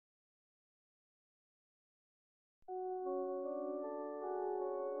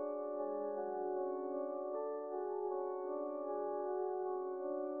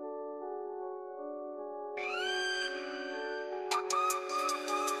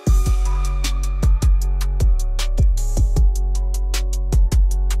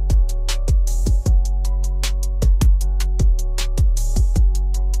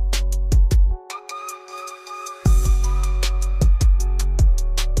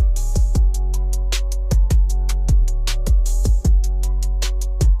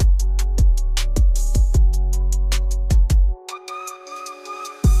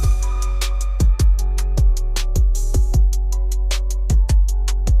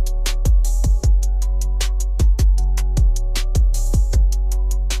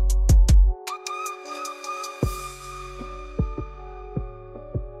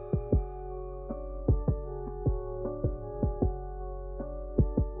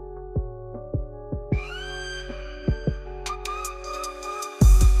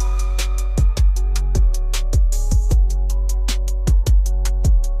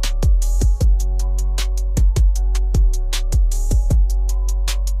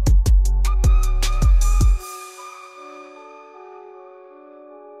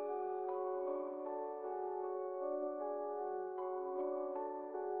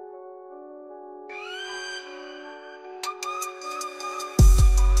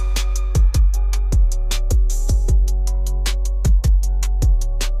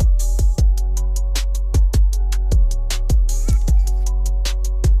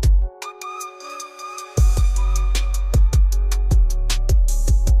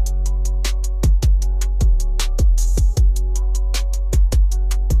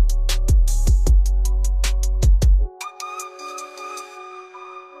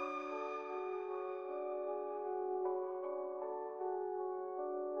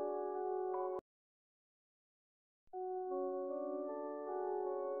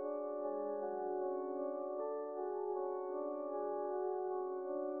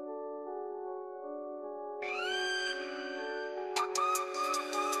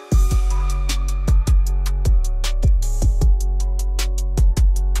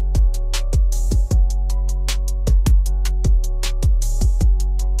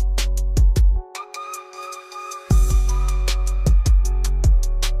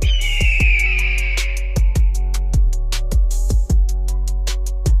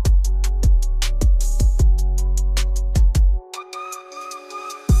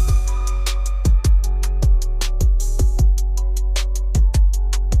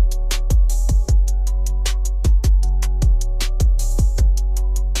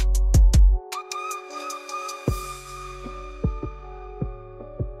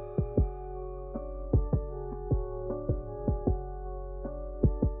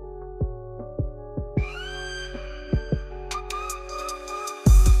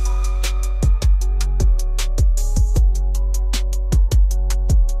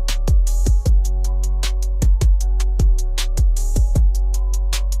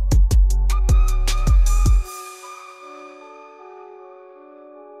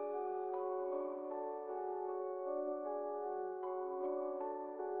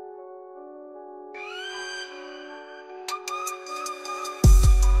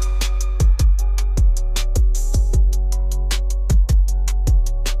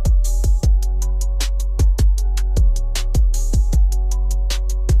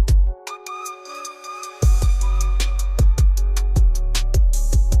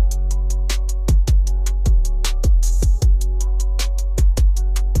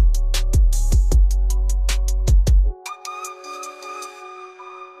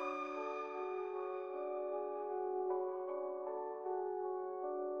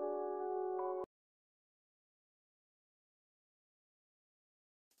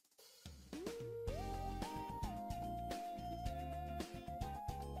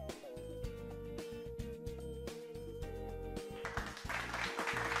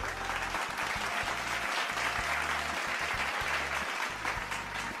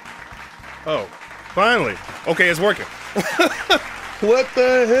Oh, finally. Okay, it's working. What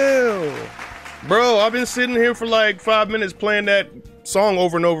the hell? Bro, I've been sitting here for like 5 minutes playing that song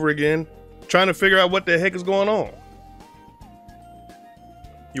over and over again, trying to figure out what the heck is going on.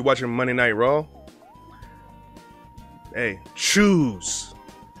 You watching Monday Night Raw? Hey, choose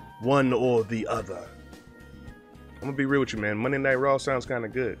one or the other. I'm gonna be real with you, man. Monday Night Raw sounds kind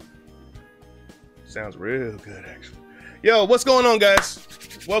of good. Sounds real good, actually. Yo, what's going on, guys?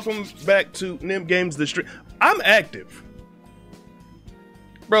 Welcome back to NemGames, the stream. I'm active.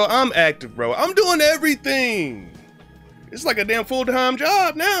 Bro, I'm active, bro. I'm doing everything. It's like a damn full-time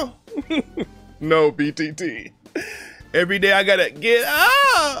job now. No, BTT. Every day I gotta get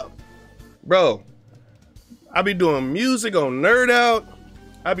up. Bro, I be doing music on Nerd Out.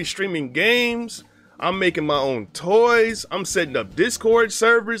 I be streaming games. I'm making my own toys. I'm setting up Discord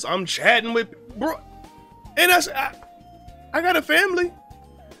servers. I'm chatting with, bro. And I got a family.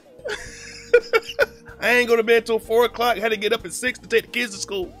 I ain't go to bed till 4 o'clock. Had to get up at 6 to take the kids to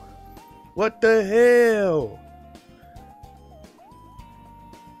school. What the hell?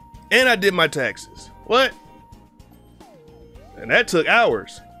 And I did my taxes. What? And that took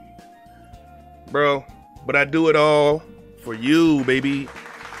hours. Bro, but I do it all for you, baby.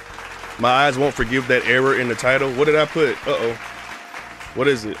 My eyes won't forgive that error in the title. What did I put? Uh-oh. What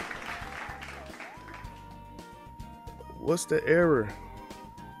is it? What's the error?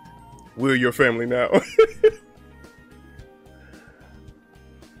 We're your family now.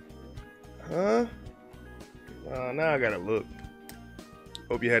 Huh? Now I gotta look.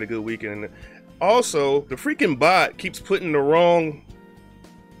 Hope you had a good weekend. Also, the freaking bot keeps putting the wrong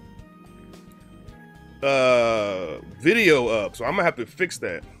video up, so I'm gonna have to fix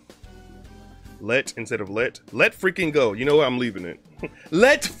that. Let instead of let. Let freaking go. You know what? I'm leaving it.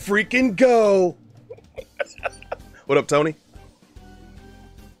 Let freaking go. What up, Tony?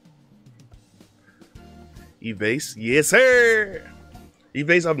 Evase, yes sir.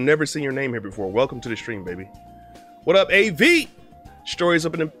 Evase, I've never seen your name here before. Welcome to the stream, baby. What up, AV? Stories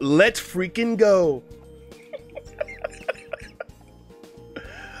up in the let's freaking go.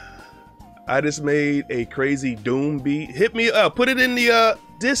 I just made a crazy Doom beat. Hit me up. Put it in the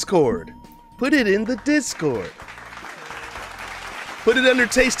Discord. Put it in the Discord. Put it under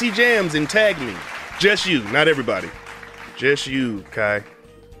Tasty Jams and tag me. Just you, not everybody. Just you, Kai.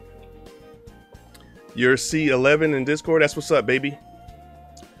 You're C11 in Discord. That's what's up, baby.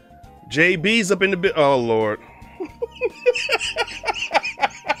 JB's up in the bit. Oh, Lord.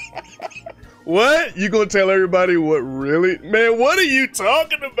 What? You gonna tell everybody what really? Man, what are you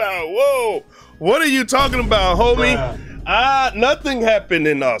talking about? Whoa. What are you talking about, homie? Nothing happened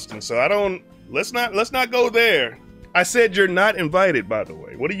in Austin, so I don't, let's not go there. I said you're not invited, by the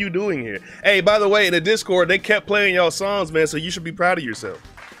way. What are you doing here? Hey, by the way, in the Discord, they kept playing y'all songs, man, so you should be proud of yourself.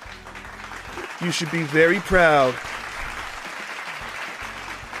 You should be very proud.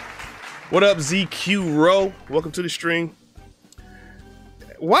 What up, ZQ Row? Welcome to the stream.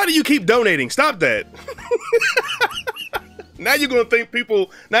 Why do you keep donating? Stop that. Now you're gonna think people,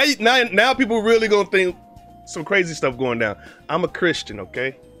 now people really gonna think some crazy stuff going down. I'm a Christian,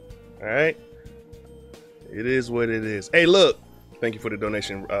 okay? All right? It is what it is. Hey, look. Thank you for the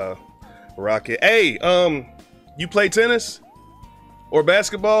donation, Rocket. Hey, you play tennis or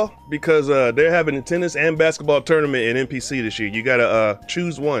basketball? Because they're having a tennis and basketball tournament in NPC this year. You gotta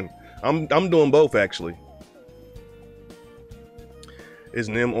choose one. I'm doing both, actually. Is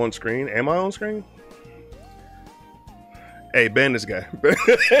Nem on screen? Am I on screen? Hey, ban this guy.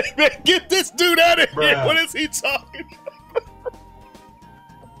 Get this dude out of here. What is he talking about?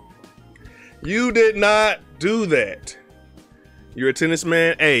 You did not do that. You're a tennis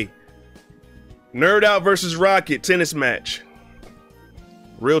man. Hey, Nerd Out versus Rocket tennis match.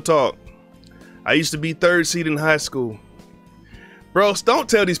 Real talk. I used to be 3rd seed in high school. Bros, don't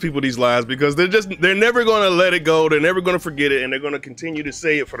tell these people these lies because they're never gonna let it go. They're never gonna forget it, and they're gonna continue to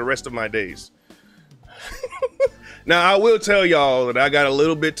say it for the rest of my days. Now, I will tell y'all that I got a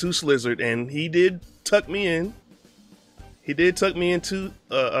little bit too slizzard, and he did tuck me in. He did tuck me into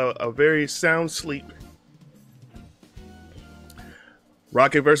a very sound sleep.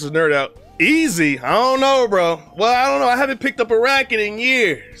 Rocket versus Nerd Out. Easy. I don't know, bro. Well, I don't know. I haven't picked up a racket in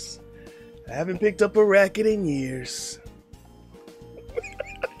years.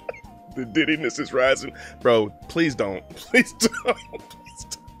 The diddiness is rising. Bro, please don't. Please don't. Please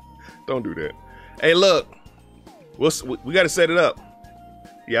don't do that. Hey, look. We got to set it up.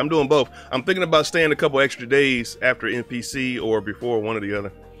 Yeah, I'm doing both. I'm thinking about staying a couple extra days after NPC or before, one or the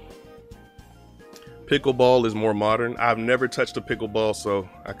other. Pickleball is more modern. I've never touched a pickleball, so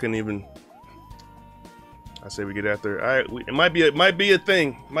I couldn't even. I say we get out there. All right, it might be a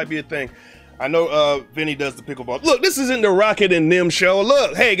thing. Might be a thing. I know Vinny does the pickleball. Look, this isn't the Rocket and Nem show.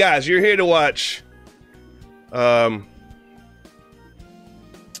 Look, hey guys, you're here to watch freaking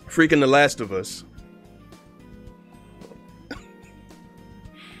The Last of Us.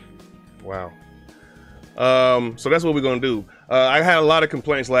 Wow. So that's what we're gonna do. I had a lot of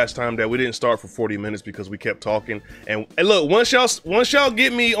complaints last time that we didn't start for 40 minutes because we kept talking. And look, once y'all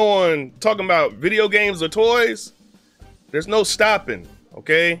get me on talking about video games or toys, there's no stopping,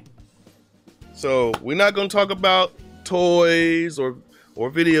 okay? So we're not gonna talk about toys or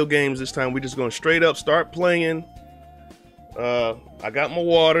video games this time. We're just gonna straight up start playing. I got my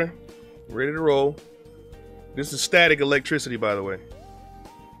water, ready to roll. This is static electricity, by the way,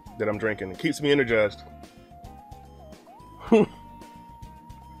 that I'm drinking. It keeps me energized.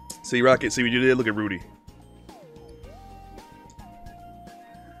 See, Rocket, see what you did? Look at Rudy.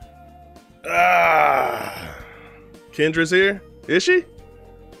 Kendra's here? Is she?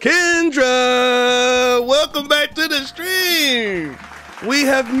 Kendra! Welcome back to the stream! We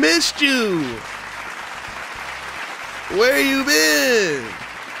have missed you! Where you been?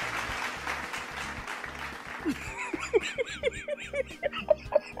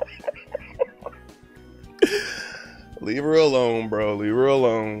 Leave her alone, bro. Leave her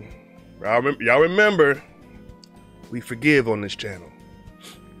alone. Y'all remember, we forgive on this channel.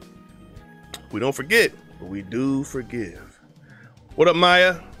 We don't forget, but we do forgive. What up,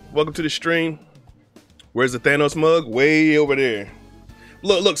 Maya? Welcome to the stream. Where's the Thanos mug? Way over there.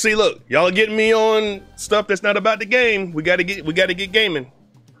 Look, see, look. Y'all are getting me on stuff that's not about the game. We gotta get gaming.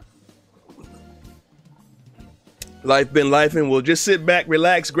 Life been life, and we'll just sit back,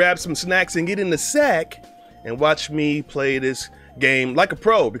 relax, grab some snacks, and get in the sack and watch me play this game like a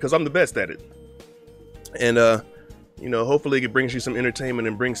pro, because I'm the best at it. And you know, hopefully it brings you some entertainment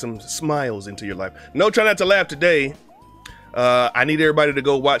and brings some smiles into your life. No, try not to laugh today. I need everybody to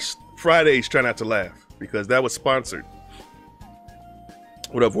go watch Friday's Try Not to Laugh, because that was sponsored.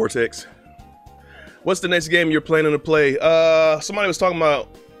 What up, Vortex? What's the next game you're planning to play? Somebody was talking about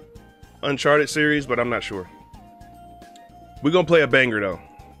Uncharted series, but I'm not sure. We're gonna play a banger though.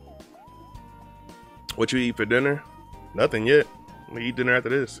 What you eat for dinner? Nothing yet. I'm gonna eat dinner after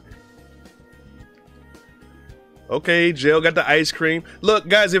this. Okay, Jill got the ice cream. Look,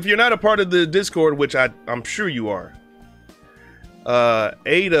 guys, if you're not a part of the Discord, which I'm sure you are,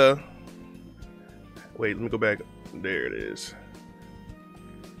 Ada. Wait, let me go back. There it is.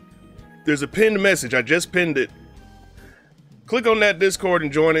 There's a pinned message. I just pinned it. Click on that Discord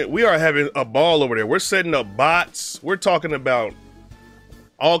and join it. We are having a ball over there. We're setting up bots. We're talking about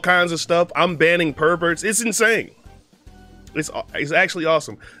all kinds of stuff. I'm banning perverts. It's insane. It's actually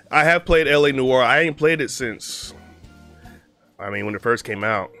awesome. I have played LA Noire. I ain't played it since, I mean, when it first came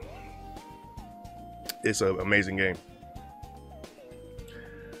out. It's an amazing game.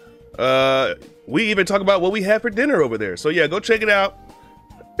 We even talk about what we had for dinner over there. So yeah, go check it out.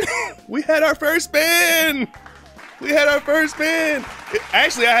 We had our first ban. We had our first ban.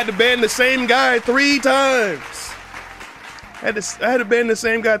 Actually, I had to ban the same guy 3 times. I had to ban the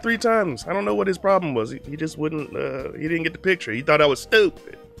same guy 3 times. I don't know what his problem was. He just wouldn't, he didn't get the picture. He thought I was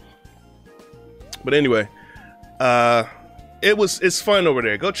stupid. But anyway, it's fun over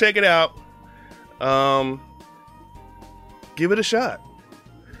there. Go check it out. Give it a shot.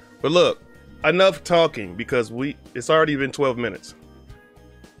 But look, enough talking, because it's already been 12 minutes.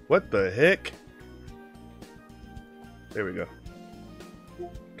 What the heck? There we go.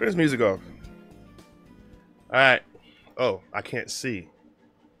 Turn this music off. All right. Oh, I can't see.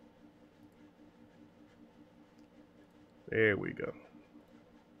 There we go.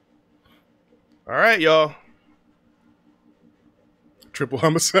 All right, y'all. Triple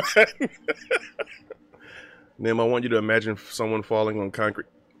homicide. Nem, I want you to imagine someone falling on concrete.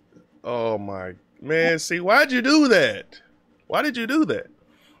 Oh my man, see, why'd you do that? Why did you do that?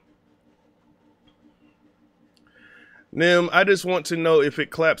 Nem, I just want to know if it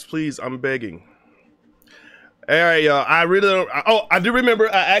claps, please. I'm begging. All right, y'all. I really don't. Oh, I do remember.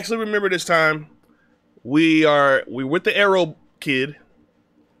 I actually remember this time. We with the Arrow kid,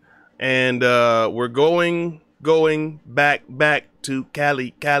 and we're going back to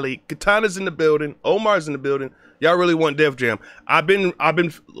Cali. Katana's in the building. Omar's in the building. Y'all really want Def Jam? I've been.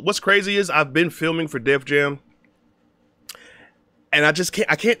 What's crazy is I've been filming for Def Jam, and I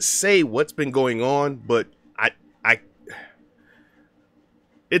can't say what's been going on, but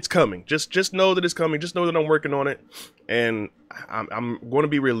it's coming. Just know that it's coming. Just know that I'm working on it, and I'm going to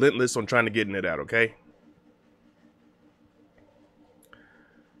be relentless on trying to getting it out. Okay.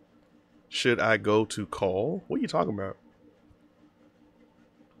 Should I go to call? What are you talking about?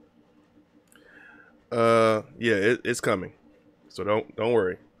 Yeah, it's coming. So don't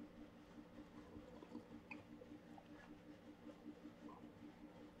worry.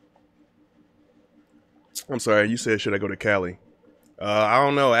 I'm sorry, you said should I go to Cali? I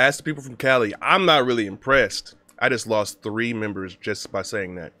don't know. Ask the people from Cali. I'm not really impressed. I just lost 3 members just by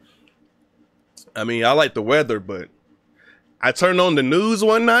saying that. I mean, I like the weather, but I turned on the news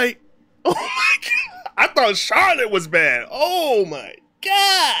one night. Oh my God. I thought Charlotte was bad. Oh my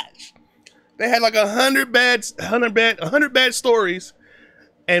gosh. They had like 100 bad stories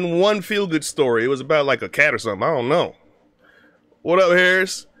and 1 feel-good story. It was about like a cat or something. I don't know. What up,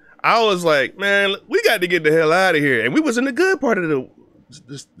 Harris? I was like, man, we got to get the hell out of here. And we was in the good part of the,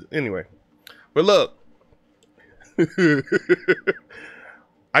 anyway. But look,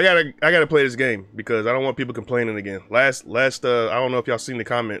 I gotta play this game because I don't want people complaining again. Last, I don't know if y'all seen the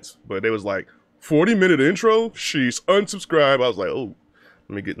comments, but they was like, 40-minute intro? She's unsubscribed. I was like, oh,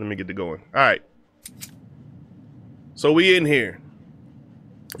 let me get to going. All right. So we in here.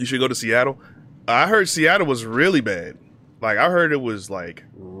 You should go to Seattle. I heard Seattle was really bad. Like, I heard it was, like,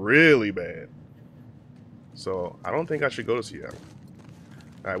 really bad. So, I don't think I should go to Seattle.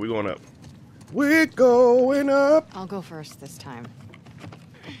 All right, we're going up. We're going up. I'll go first this time.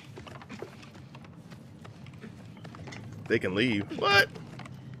 They can leave. What?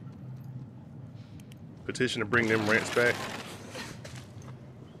 Petition to bring them rants back.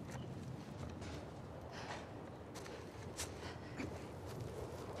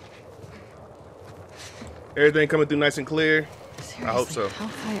 Everything coming through nice and clear? Seriously, I hope so. How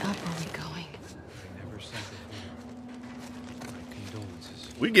high up are we going? Never said before. My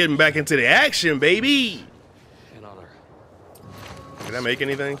condolences. We getting back into the action, baby. An honor. Can I make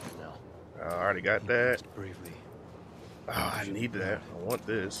anything? No. I already got that. Bravely. Oh, I need that. I want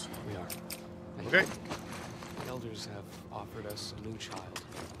this. We are. And Okay. The elders have offered us a new child.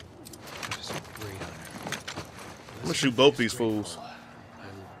 It is a great honor. I'm gonna shoot both these fools.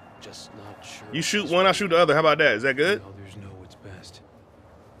 I'm just not sure. You shoot one, I shoot the other. How about that? Is that good? The elders know what's best.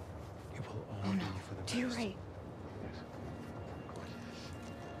 It will Oh all no, be for the to your best. right.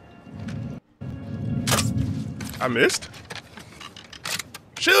 I missed.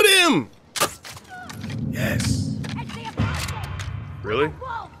 Shoot him! Yes. Really?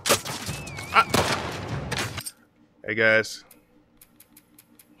 Hey guys.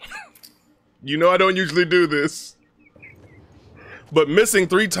 You know I don't usually do this. But missing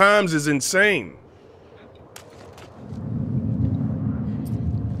 3 times is insane.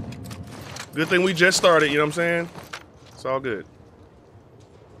 Good thing we just started, you know what I'm saying? It's all good.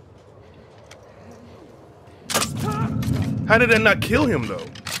 How did that not kill him though?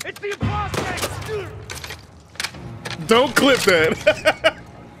 It's the apostate! Don't clip that.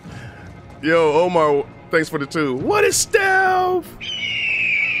 Yo, Omar, thanks for the 2. What is stealth?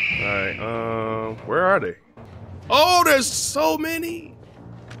 Alright, where are they? Oh, there's so many.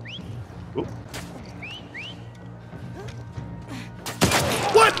 Oop.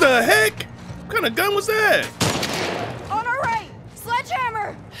 What the heck? What kind of gun was that? On our right!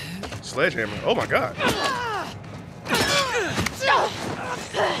 Sledgehammer! Sledgehammer. Oh my god.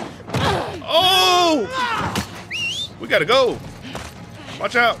 Oh! We gotta go.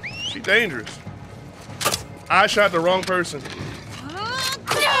 Watch out. She's dangerous. I shot the wrong person.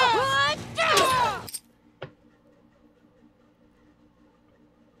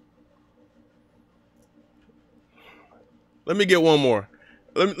 Let me get one more.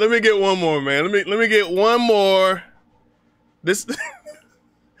 Let me get one more, man. Let me get one more. This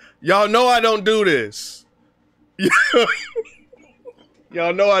y'all know I don't do this.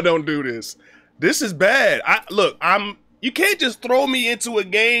 Y'all know I don't do this. This is bad. You can't just throw me into a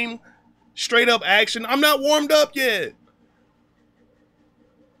game straight up action. I'm not warmed up yet.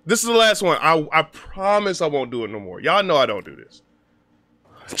 This is the last one. I promise I won't do it no more. Y'all know I don't do this.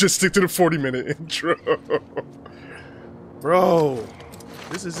 Just stick to the 40-minute intro. Bro,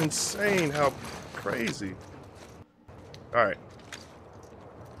 this is insane how crazy. All right.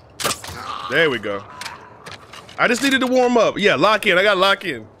 There we go. I just needed to warm up. Yeah, lock in. I got to lock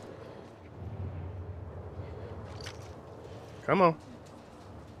in. Come on.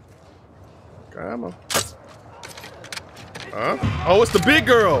 Come on. Huh? Oh, it's the big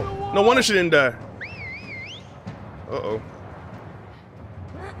girl. No wonder she didn't die. Uh-oh.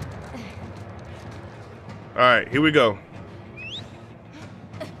 All right, here we go.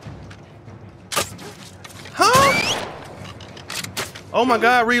 Huh? Oh my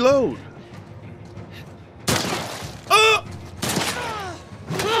God, reload. Are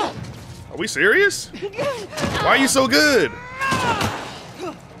we serious? Why are you so good?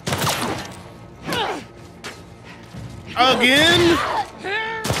 Again?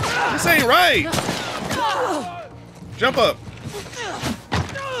 This ain't right. Jump up.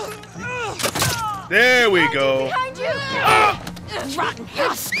 There we go. Behind you! Rotten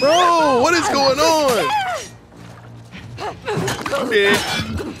husk! Bro, what is going on? I'm dead.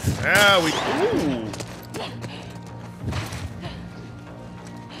 Ah, we. Ooh.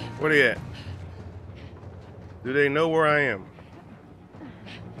 Where they at? Do they know where I am?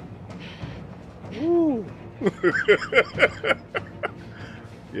 Ooh.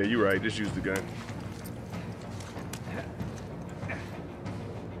 Yeah, you're right. Just use the gun.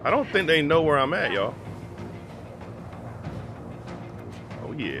 I don't think they know where I'm at, y'all.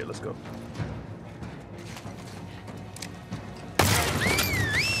 Oh yeah, let's go.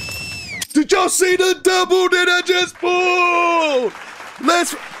 Did y'all see the double that I just pulled?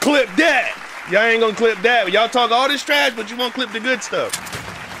 Let's clip that. Y'all ain't gonna clip that. Y'all talk all this trash, but you won't clip the good stuff.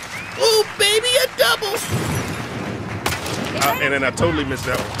 Ooh, baby, a double. And then I totally missed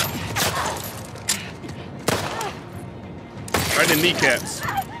that one. Right in the kneecaps.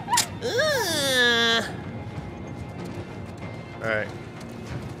 Alright.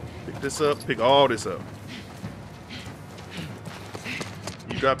 Pick this up. Pick all this up.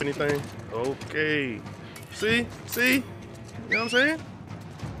 You drop anything? Okay. See? See? You know what I'm saying?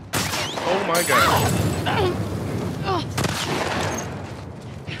 Oh my god.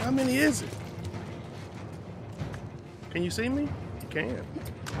 How many is it? Can you see me? You can.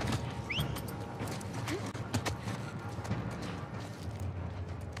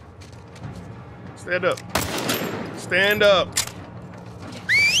 Stand up. Stand up.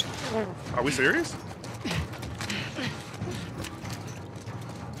 Are we serious?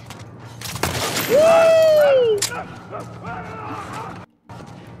 Woo!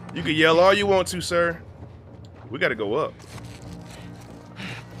 You can yell all you want to, sir. We gotta go up.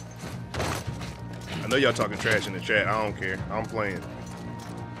 I know y'all talking trash in the chat. I don't care. I'm playing.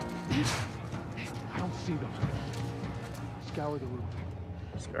 I don't see them. Scour the roof.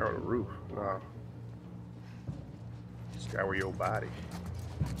 Scour the roof. Nah. Scour your body.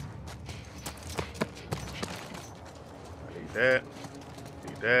 I need that.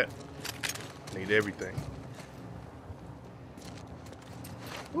 Need that. Need everything.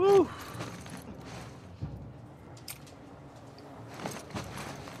 Woo!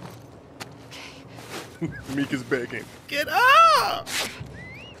 Mika's begging. Get up!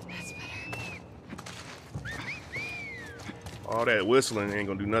 That's better. All that whistling ain't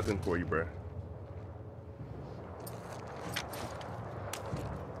gonna do nothing for you, bruh.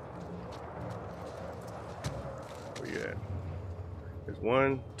 Where you at? There's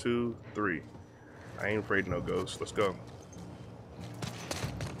 1, 2, 3. I ain't afraid of no ghosts. Let's go.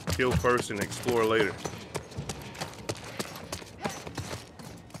 Kill first and explore later.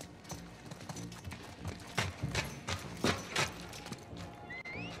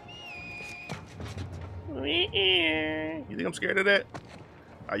 You think I'm scared of that?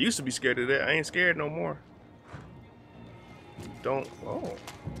 I used to be scared of that. I ain't scared no more. Don't. Oh.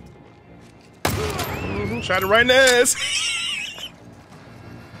 Shot it right in the ass.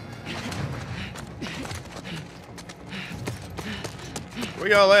 Where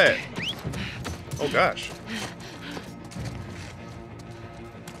y'all at? Oh gosh.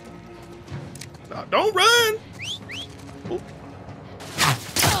 Nah, don't run. Ooh.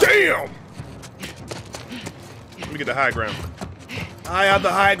 Damn. Let me get the high ground. I have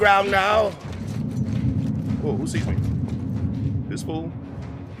the high ground now. Whoa, who sees me? This fool.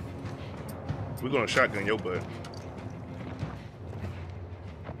 We're gonna shotgun your butt.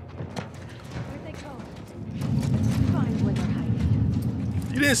 Where'd they go? Find where they're hiding.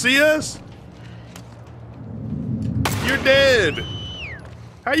 You didn't see us? You're dead.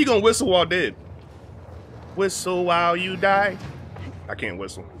 How you gonna whistle while dead? Whistle while you die? I can't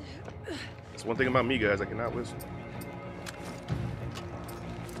whistle. That's one thing about me, guys. I cannot whistle.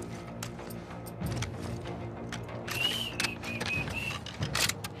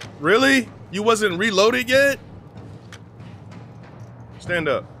 Really? You wasn't reloaded yet? Stand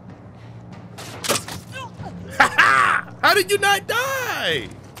up. How did you not die?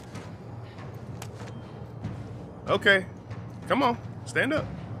 Okay. Come on. Stand up.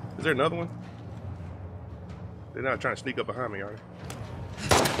 Is there another one? They're not trying to sneak up behind me, are they?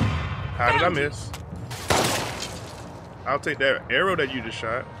 How did I miss? I'll take that arrow that you just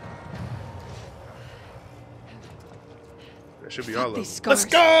shot. That should be all of them. Let's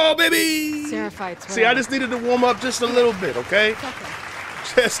go, baby! Seraphites. See, I just needed to warm up just a little bit, okay?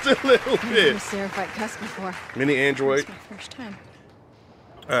 Just a little bit. Seraphite cuss before. Mini android. It's my first time.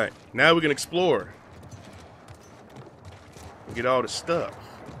 All right, now we can explore. We get all the stuff.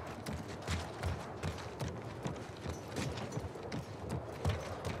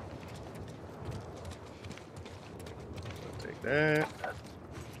 Take that.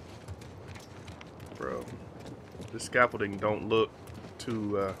 Bro, this scaffolding don't look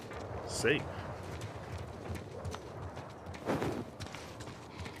too safe.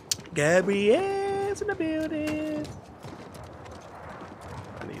 Gabrielle's in the building.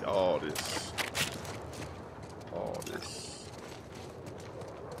 I need all this. All this.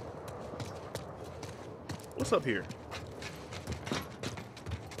 What's up here?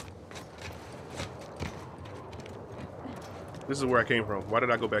 This is where I came from. Why did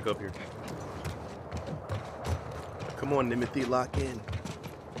I go back up here? Come on, Timothy, lock in.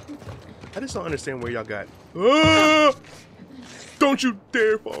 I just don't understand where y'all got. Ah! Don't you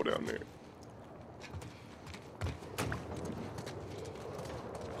dare fall down there.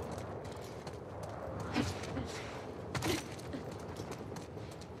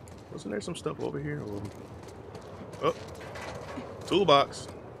 Wasn't there some stuff over here? Oh, toolbox.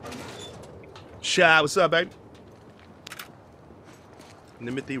 Shy, what's up, baby?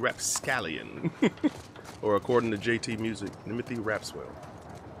 Nimothy Rapscallion. Or according to JT Music, Nimothy Rapswell.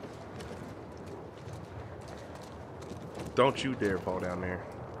 Don't you dare fall down there.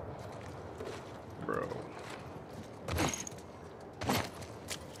 Bro.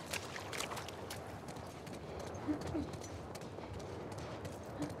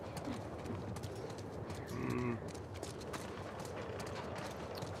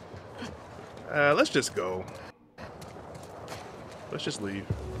 Let's just go. Let's just leave.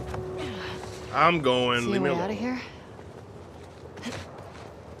 I'm going. See Leave me a way alone. out of here?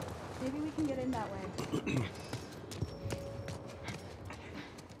 Maybe we can get in that way.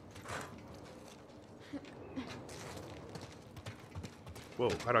 Whoa,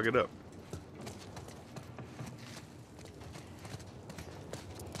 how do I get up?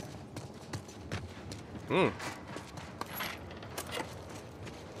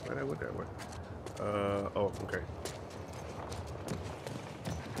 I went that way. Oh, okay.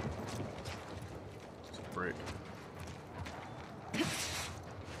 It's a break.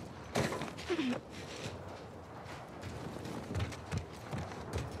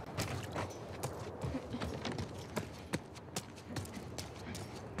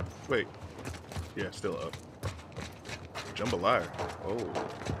 Wait. Yeah, still up. Jambalaya. Oh.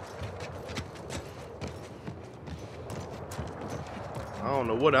 I don't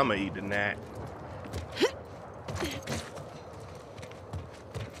know what I'm gonna eat tonight.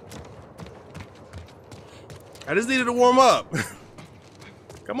 I just needed to warm up.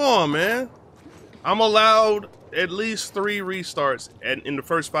 Come on, man. I'm allowed at least 3 restarts in the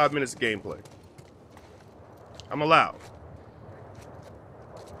first 5 minutes of gameplay. I'm allowed.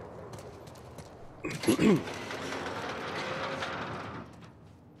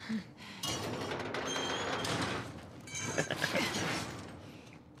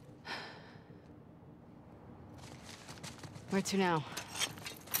 Where to now?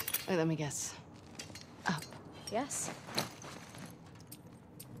 Wait, let me guess. Up. Yes.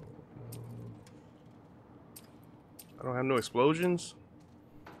 I don't have no explosions.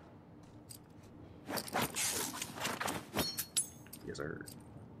 Yes, sir.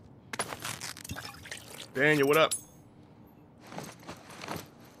 Daniel, what up?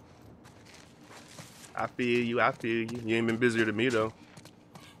 I feel you, I feel you. You ain't been busier than me, though.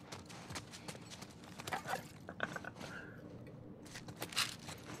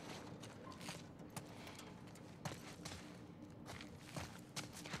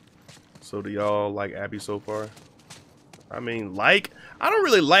 So do y'all like Abby so far? I mean, I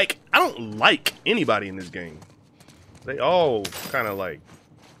don't like anybody in this game. They all kind of like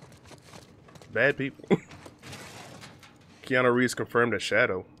bad people. Keanu Reeves confirmed as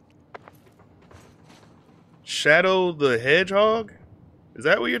Shadow. Shadow the Hedgehog? Is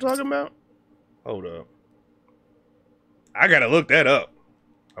that what you're talking about? Hold up. I gotta look that up.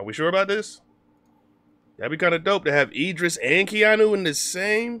 Are we sure about this? That'd be kind of dope to have Idris and Keanu in the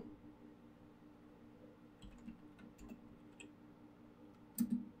same.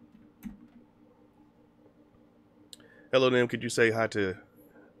 Hello, Nim. Could you say hi to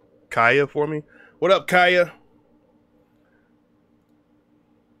Kaya for me? What up, Kaya?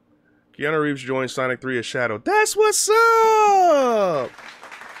 Keanu Reeves joined Sonic 3 as Shadow. That's what's up!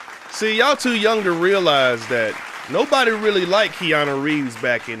 See, y'all too young to realize that nobody really liked Keanu Reeves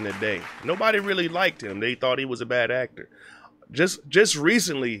back in the day. Nobody really liked him. They thought he was a bad actor. Just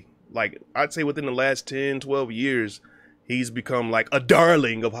recently, like, I'd say within the last 10, 12 years, he's become like a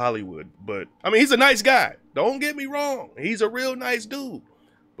darling of Hollywood. But, I mean, he's a nice guy. Don't get me wrong. He's a real nice dude.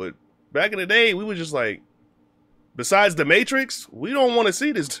 But back in the day, we were just like, besides The Matrix, we don't want to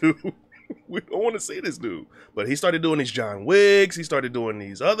see this dude. We don't want to see this dude. But he started doing these John Wicks. He started doing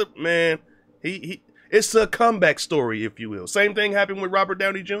these other, man. It's a comeback story, if you will. Same thing happened with Robert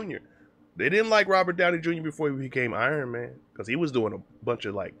Downey Jr. They didn't like Robert Downey Jr. before he became Iron Man. Because he was doing a bunch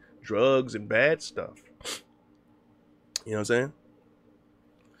of like drugs and bad stuff. You know what I'm saying?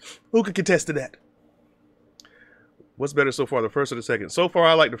 Who could contest to that? What's better so far, the first or the second? So far,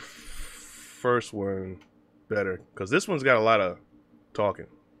 I like the first one better because this one's got a lot of talking.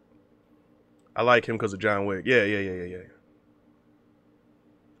 I like him because of John Wick. Yeah.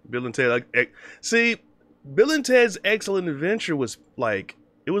 Bill and Ted. Like, see, Bill and Ted's Excellent Adventure was like,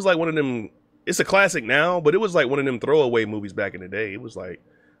 it was like one of them. It's a classic now, but it was like one of them throwaway movies back in the day. It was like,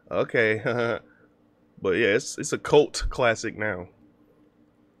 okay, but yeah, it's a cult classic now.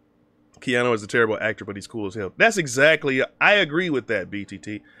 Keanu is a terrible actor, but he's cool as hell. That's exactly, I agree with that,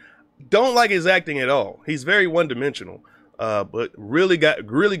 BTT. Don't like his acting at all. He's very one-dimensional, but really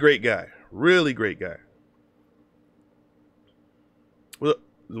great guy. Really great guy.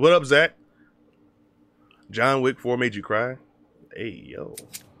 What up, Zach? John Wick 4 made you cry? Hey, yo.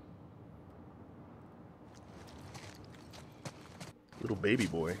 Little baby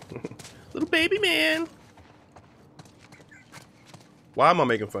boy. Little baby man. Why am I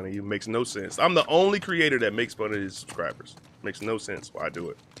making fun of you? Makes no sense. I'm the only creator that makes fun of his subscribers. Makes no sense why I do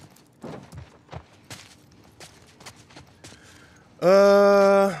it.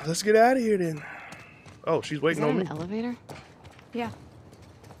 Let's get out of here then. Oh, she's waiting on me. Is that an elevator? Yeah.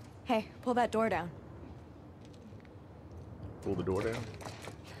 Hey, pull that door down. Pull the door down.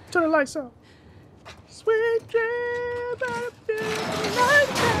 Turn the lights off. Sweet dream of the night.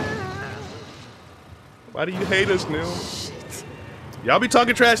 Why do you hate us, Neil? Y'all be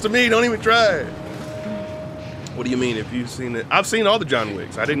talking trash to me. Don't even try it. What do you mean? If you've seen it, I've seen all the John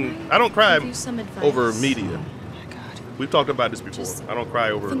Wicks. I don't cry over media. Oh my God. We've talked about this before. I don't cry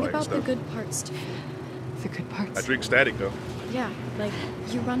over Think like about stuff. the good parts too. The good parts. I drink static though. Yeah, like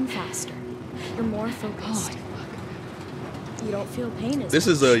you run faster. You're more focused. Oh, You don't feel pain as This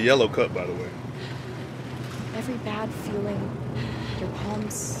much. is a yellow cup, by the way. Every bad feeling, your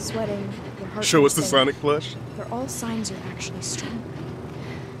palms sweating, your heart Show us the racing, Sonic plush. they're all signs you're actually strong.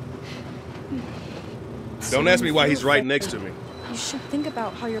 Don't ask me why he's right next to me. You should think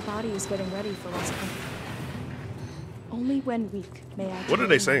about how your body is getting ready for what's coming. Only when weak may I What are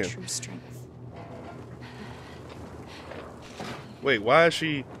they claim my saying? true strength. Wait, why is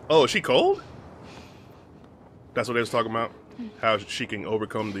she? Oh, is she cold? That's what they was talking about. How she can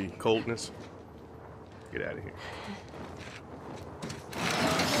overcome the coldness. Get out of here.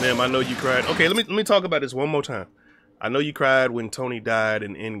 Ma'am, I know you cried. Okay, let me talk about this one more time. I know you cried when Tony died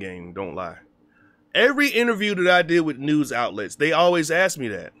in Endgame. Don't lie. Every interview that I did with news outlets, they always ask me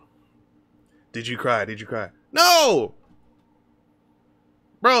that. Did you cry? Did you cry? No!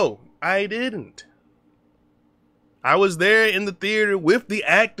 Bro, I didn't. I was there in the theater with the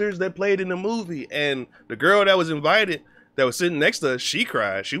actors that played in the movie, and the girl that was invited, that was sitting next to us, she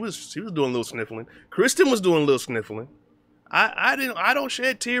cried. She was doing a little sniffling. Kristen was doing a little sniffling. I don't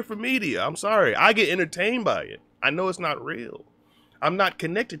shed tear for media. I'm sorry. I get entertained by it. I know it's not real. I'm not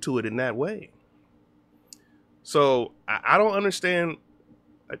connected to it in that way. So I don't understand.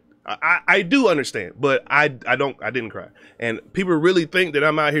 I do understand, but I didn't cry. And people really think that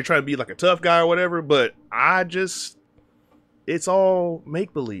I'm out here trying to be like a tough guy or whatever, but it's all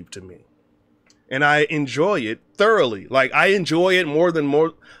make-believe to me. And I enjoy it thoroughly. Like, I enjoy it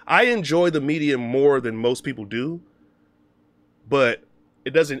I enjoy the media more than most people do, but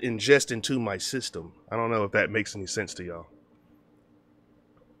it doesn't ingest into my system. I don't know if that makes any sense to y'all.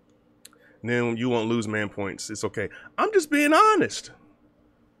 Then you won't lose man points. It's okay. I'm just being honest.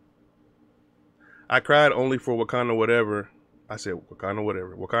 I cried only for Wakanda whatever. I said Wakanda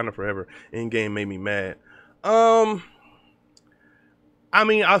whatever. Wakanda forever. Endgame made me mad. I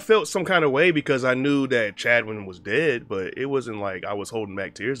mean, I felt some kind of way because I knew that Chadwin was dead, but it wasn't like I was holding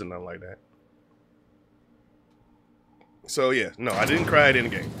back tears and nothing like that. So yeah, no, I didn't cry at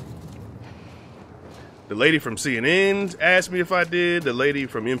Endgame. The lady from CNN asked me if I did. The lady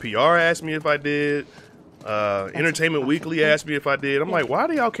from NPR asked me if I did. Entertainment Weekly asked me if I did. I'm like, why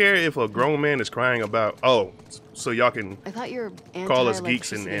do y'all care if a grown man is crying about? Oh, so y'all can call us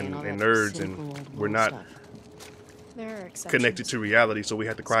geeks and nerds, and we're not connected to reality, so we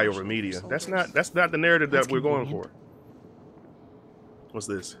have to cry over media. That's not the narrative that we're going for. What's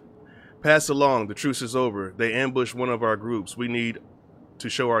this? Pass along. The truce is over. They ambushed one of our groups. We need to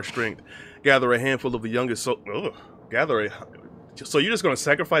show our strength. Gather a handful of the youngest so you're just going to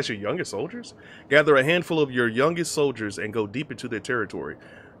sacrifice your youngest soldiers? Gather a handful of your youngest soldiers and go deep into their territory.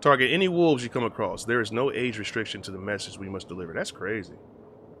 Target any wolves you come across. There is no age restriction to the message we must deliver. That's crazy.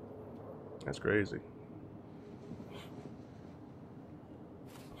 That's crazy.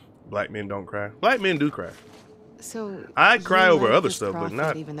 Black men don't cry. Black men do cry. So I cry over let other this stuff, but prophet,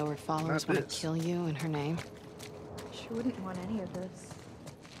 not even though her followers want to kill you in her name. She wouldn't want any of this.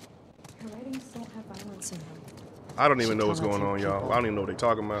 Her writings don't have violence in them. I don't even know what's going on, y'all. I don't even know what they're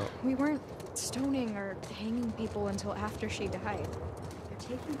talking about. We weren't stoning or hanging people until after she died. They're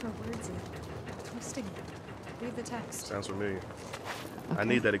taking her words and twisting them. Read the text. Sounds familiar. Okay. I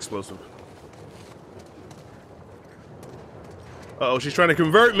need that explosive. Uh-oh, she's trying to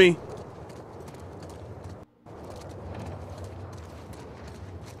convert me.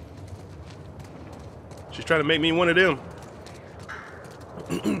 She's trying to make me one of them.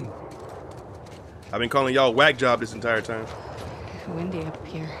 I've been calling y'all whack job this entire time. Windy up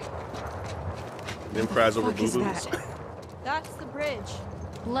here. Them cries over What the fuck is boo-boos. that? That's the bridge.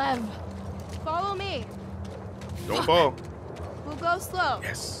 Lev. Follow me. Don't fall. We'll go slow.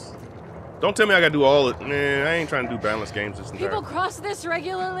 Yes. Don't tell me I gotta do all it. Man, I ain't trying to do balance games this entire People cross this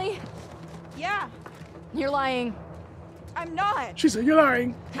regularly? Yeah, You're lying. I'm not. She said, you're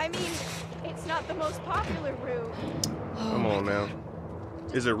lying. I mean, it's not the most popular route. Come on now.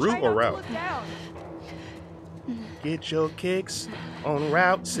 Is it Try route or not to route? look down. Get your kicks on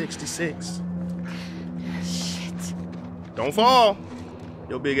Route 66. Shit. Don't fall.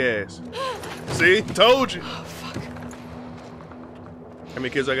 Your big ass. See? Told you. Oh, fuck. How many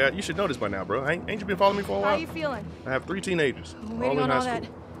kids I got? You should know this by now, bro. Ain't you been following me for a How while? you feeling? I have 3 teenagers. I'm all waiting in on high all school. that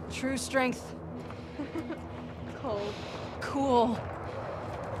true strength. Cold. Cool.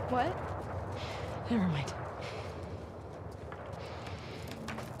 What? Never mind.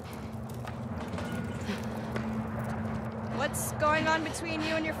 What's going on between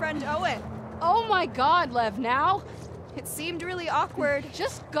you and your friend Owen? Oh my god, Lev, now? It seemed really awkward.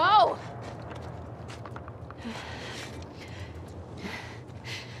 Just go!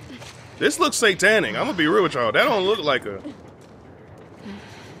 This looks satanic. I'm gonna be real with y'all. That don't look like a...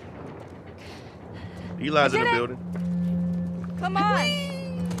 Eli's in the did it. building. Come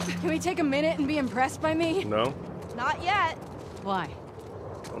on. Can we take a minute and be impressed by me? No. Not yet. Why?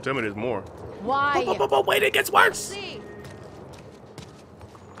 Don't tell me there's more. Why? But wait, it gets worse. See.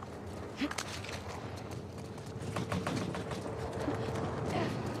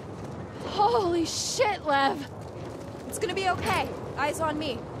 Holy shit, Lev! It's gonna be okay. Eyes on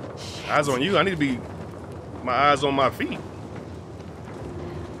me. Eyes on you. I need to be... My eyes on my feet.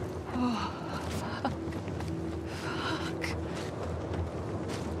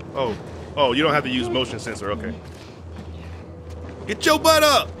 Oh, you don't have to use motion sensor. Okay. Get your butt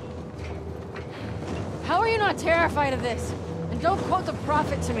up. How are you not terrified of this? And don't quote the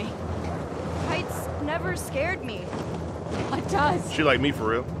prophet to me. Heights never scared me. What does? She like me for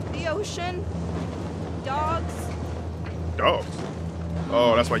real. The ocean. Dogs. Dogs.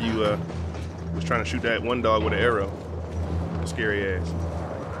 Oh, that's why you was trying to shoot that one dog with an arrow. Scary ass.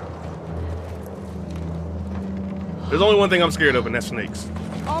 There's only one thing I'm scared of, and that's snakes.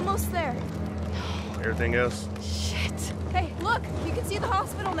 Almost there. Everything else. Shit. Hey, look! You can see the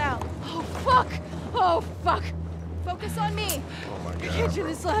hospital now. Oh, fuck! Oh, fuck! Focus on me. Oh my I can't god. do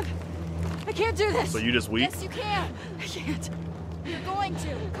this, Lev. I can't do this. So you just weak? Yes, you can. I can't. You're going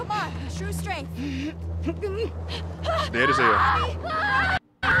to. Come on. True strength. Dead as hell.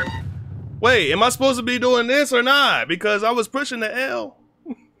 Wait, am I supposed to be doing this or not? Because I was pushing the L.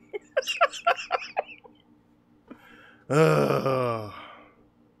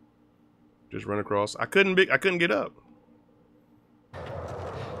 Just run across. I couldn't get up.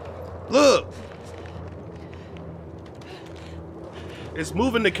 Look. It's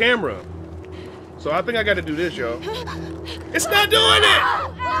moving the camera. So I think I got to do this, y'all. It's not doing it.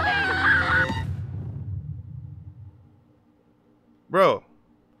 Bro.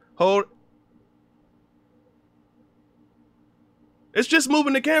 Hold. It's just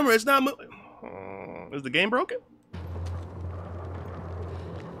moving the camera. It's not moving. Is the game broken?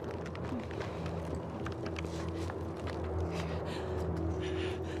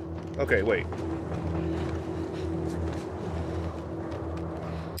 Okay, wait.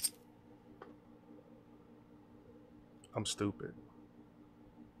 I'm stupid.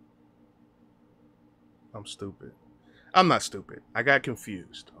 I'm stupid. I'm not stupid. I got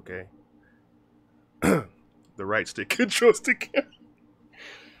confused, okay? The right stick controls the camera.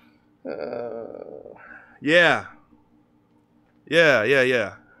 Yeah.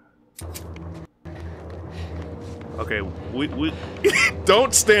 Okay, we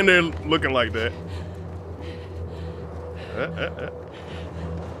don't stand there looking like that.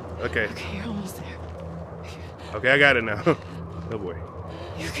 Okay. Okay, you're almost there. Okay, I got it now. Oh boy.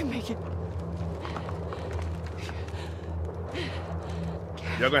 You can make it.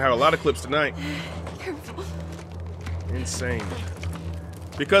 Y'all gonna have a lot of clips tonight. Careful. Insane.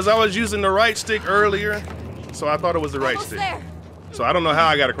 Because I was using the right stick earlier, so I thought it was the right Almost stick. there. So I don't know how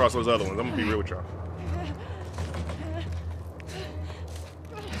I got across those other ones. I'm gonna be real with y'all.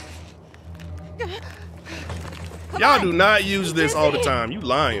 Y'all do not use this all the time. You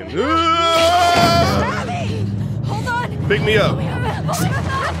lying. Abby! Hold on! Pick me up.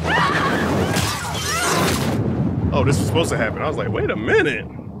 Oh, this was supposed to happen. I was like, wait a minute.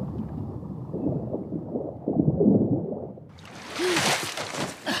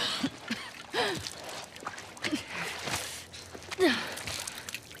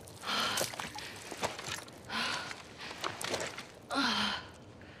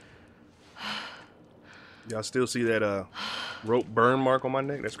 Y'all still see that rope burn mark on my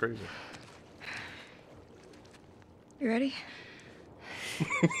neck? That's crazy. You ready? Can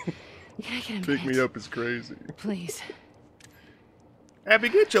I get a Pick me minute? up is crazy. Please. Abby,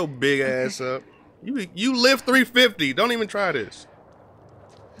 get your big ass up. You lift 350. Don't even try this.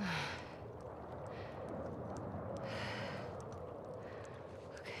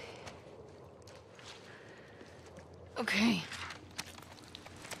 Okay.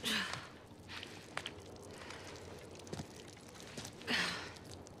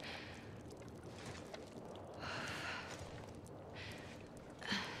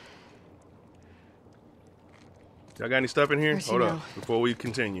 Y'all got any stuff in here? Where's he Hold now? up, before we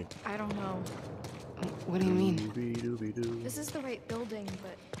continue. I don't know. What do you mean? Doobie-doobie-doo. This is the right building,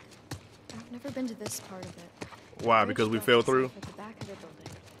 but I've never been to this part of it. Why? The Because we bridge fell built through? itself at the back of the building.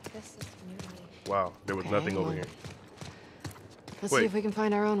 This is new to me. Wow, there was Okay, nothing over well. here. Let's Wait. see if we can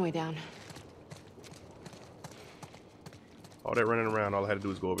find our own way down. All that running around, all I had to do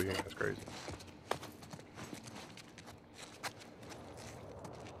was go over here. That's crazy.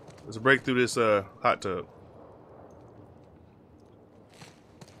 Let's break through this hot tub.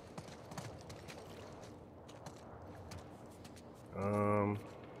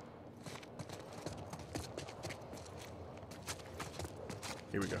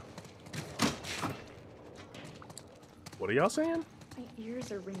 Here we go. What are y'all saying? My ears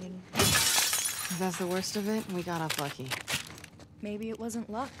are ringing. If that's the worst of it, we got off lucky. Maybe it wasn't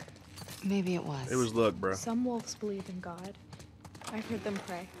luck. Maybe it was. It was luck, bro. Some wolves believe in God. I've heard them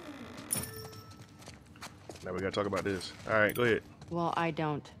pray. Now we gotta talk about this. All right, go ahead. Well, I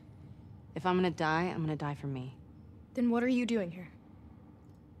don't. If I'm gonna die, I'm gonna die for me. Then what are you doing here?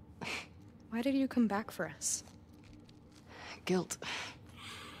 Why did you come back for us? Guilt.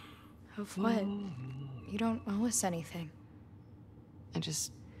 Of what? You don't owe us anything. I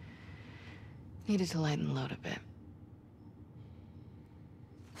just needed to lighten the load a bit.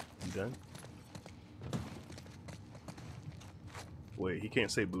 You done? Wait, he can't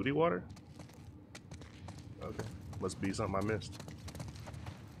say booty water? Okay, must be something I missed.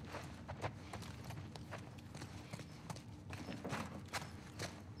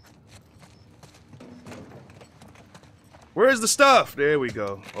 Where's the stuff? There we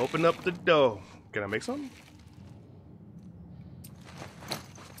go. Open up the door. Can I make something?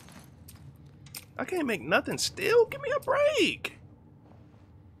 I can't make nothing still. Give me a break.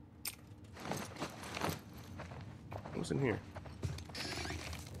 What's in here?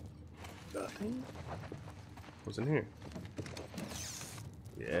 Nothing. What's in here?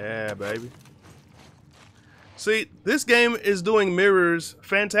 Yeah, baby. See, this game is doing mirrors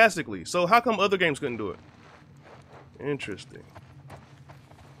fantastically. So how come other games couldn't do it? Interesting.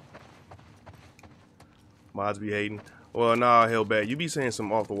 Mods be hating. Well, nah, Hellbat, you be saying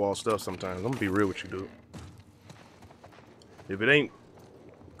some off the wall stuff sometimes. I'm gonna be real with you, dude. If it ain't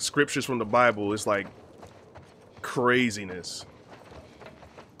scriptures from the Bible, it's like craziness.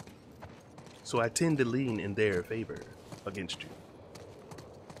 So I tend to lean in their favor against you.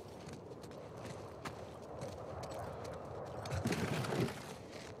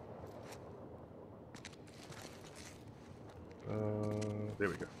 There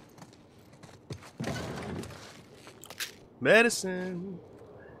we go. Medicine,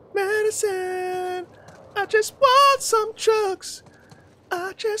 medicine. I just want some drugs.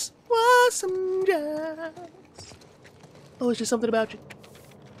 I just want some drugs. Oh, it's just something about you.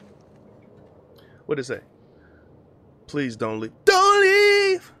 What did it say? Please don't leave. Don't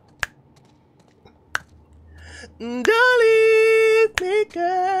leave. Don't leave me,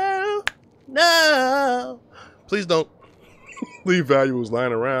 girl. No. Please don't leave valuables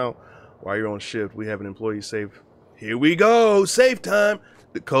lying around while you're on shift. We have an employee safe. Here we go. Safe time.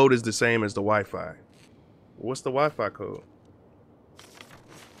 The code is the same as the Wi-Fi. What's the Wi-Fi code?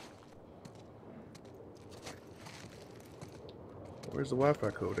 Where's the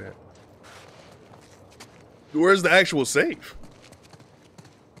Wi-Fi code at? Where's the actual safe?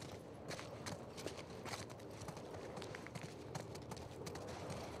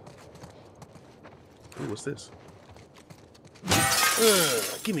 Ooh, what's this?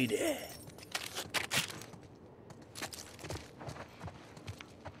 Give me that.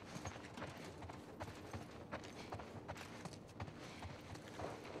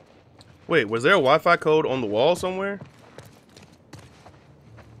 Wait, was there a Wi-Fi code on the wall somewhere?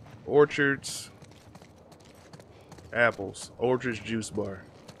 Orchards. Apples. Orchards juice bar.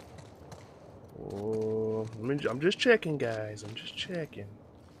 Oh, I'm just checking, guys. I'm just checking.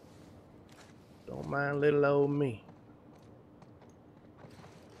 Don't mind little old me.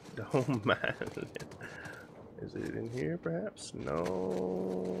 Don't mind. Is it in here, perhaps?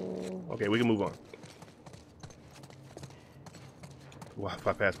 No. Okay, we can move on.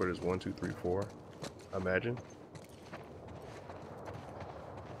 Wi-Fi password is 1234. Imagine.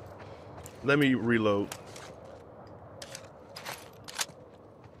 Let me reload.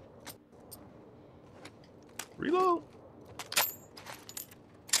 Reload.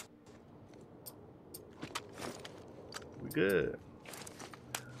 We good.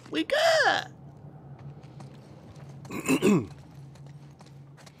 We good.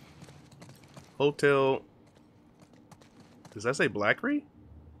 Hotel. Does that say Blackery?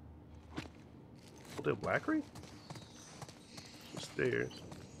 Hotel Blackery? Stairs.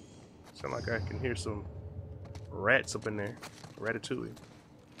 Sound like I can hear some rats up in there. Ratatouille.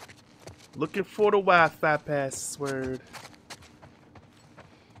 Looking for the Wi-Fi password.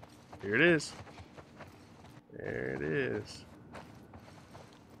 Here it is. There it is.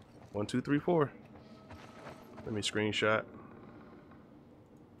 1234. Let me screenshot.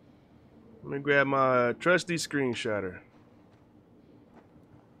 Let me grab my trusty screenshotter.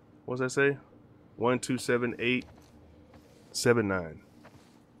 What's that say? 127879.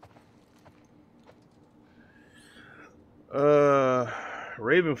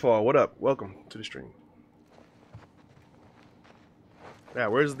 Ravenfall, what up? Welcome to the stream. Yeah,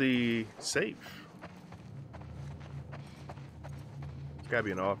 where's the safe? It's gotta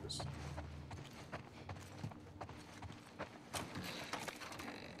be in the office.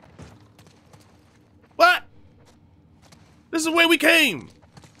 What? This is the way we came.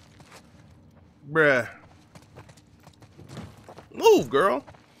 Bruh. Move, girl.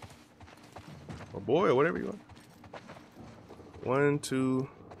 Or boy, or whatever you want. 1, 2,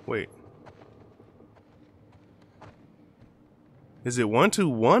 wait. Is it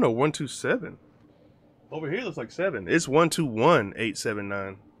 121 or 127? Over here looks like 7. It's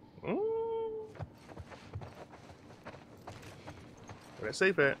 121879. Where that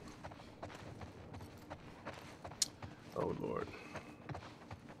safe at? Oh Lord.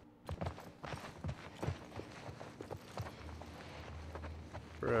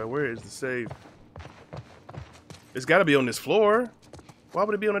 Bruh, where is the safe? It's gotta be on this floor. Why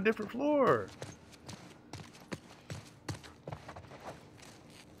would it be on a different floor?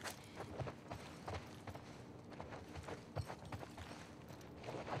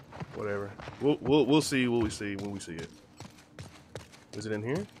 Whatever. We'll see what we see when we see it. Is it in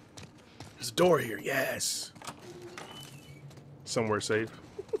here? There's a door here. Yes. Somewhere safe.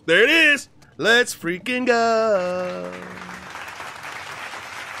 There it is. Let's freaking go.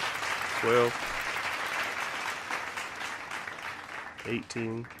 12.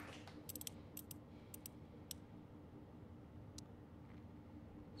 18.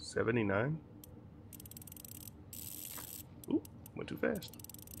 79. Ooh, went too fast.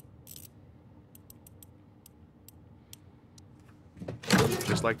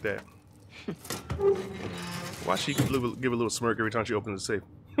 Just like that. Why she give a little smirk every time she opens the safe?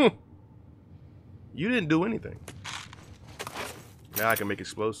 You didn't do anything. Now I can make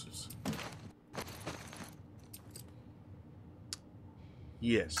explosives.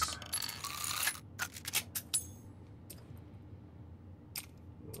 Yes.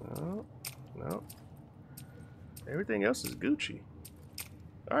 No. No. Everything else is Gucci.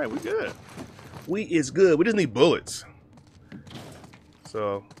 Alright, we good. We is good. We just need bullets.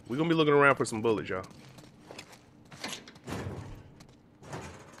 So, we're gonna be looking around for some bullets, y'all.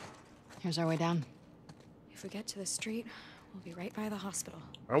 Here's our way down. If we get to the street, we'll be right by the hospital.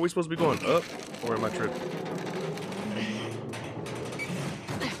 Aren't we supposed to be going up? Or am I tripping?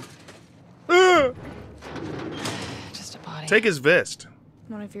 Just a body. Take his vest.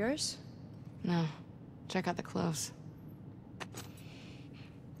 One of yours? No. Check out the clothes.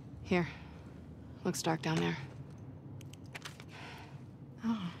 Here. Looks dark down there.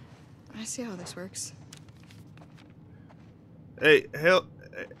 Oh, I see how this works. Hey, hell.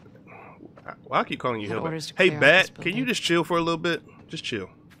 Well, I keep calling you Had Hellbat. orders to Hey, clear out Bat, this can you building. just chill for a little bit? Just chill.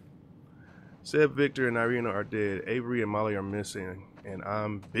 Seb, Victor, and Irina are dead. Avery and Molly are missing. And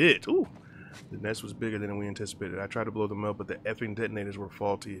I'm bit. Ooh. The nest was bigger than we anticipated. I tried to blow them up, but the effing detonators were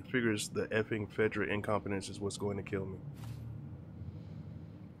faulty. It figures the effing Fedra incompetence is what's going to kill me.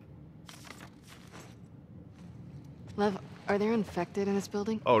 Lev, are there infected in this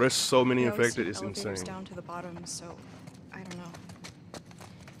building? Oh, there's so many We always infected. take It's elevators insane. down to the bottom, so I don't know.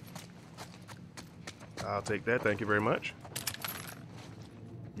 I'll take that. Thank you very much.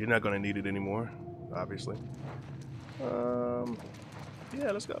 You're not going to need it anymore, obviously.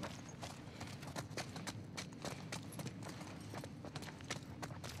 Yeah, let's go.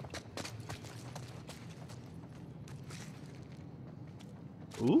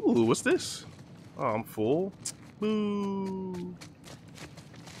 Ooh, what's this? Oh, I'm full. Boo.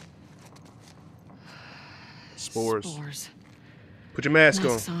 Spores. Spores. Put your mask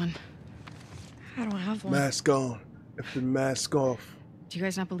Masks on. on. I don't have one. Mask on. If the mask off. Do you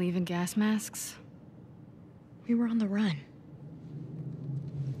guys not believe in gas masks? We were on the run.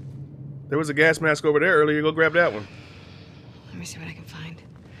 There was a gas mask over there earlier. Go grab that one. Let me see what I can find.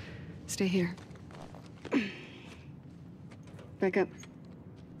 Stay here. Back up.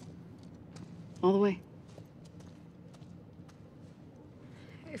 All the way.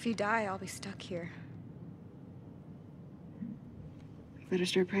 If you die, I'll be stuck here. Better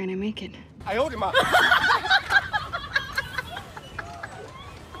start praying I make it. I owed him up.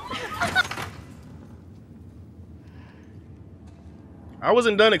 I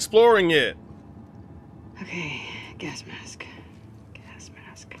wasn't done exploring yet. Okay, gas mask. Gas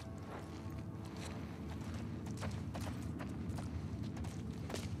mask.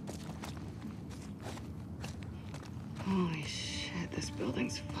 Holy shit, this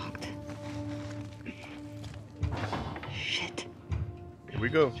building's fucked. Shit. Here we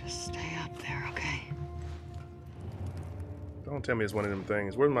go. Just stay up there, okay? Don't tell me it's one of them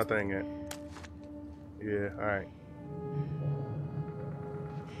things. Where's my thing at? Yeah, alright.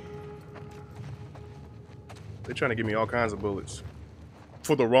 They're trying to give me all kinds of bullets.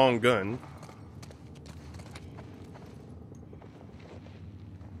 For the wrong gun.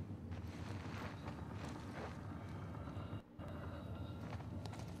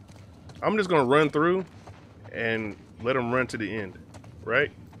 I'm just gonna run through and let them run to the end.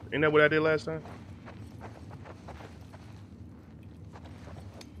 Right? Ain't that what I did last time?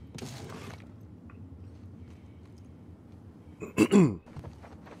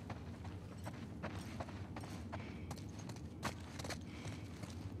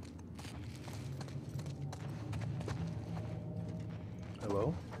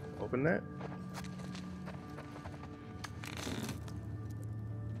 Hello? Open that.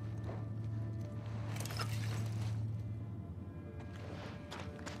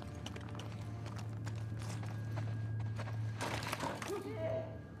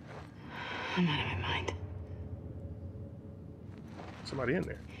 I'm out of my mind. Somebody in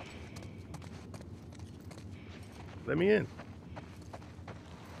there. Let me in.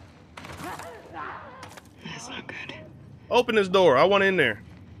 That's not good. Open this door. I want in there.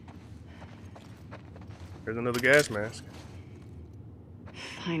 There's another gas mask.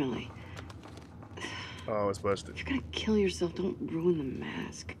 Finally. Oh, it's busted. If you're gonna kill yourself, don't ruin the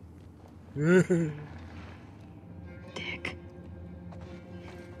mask. Dick.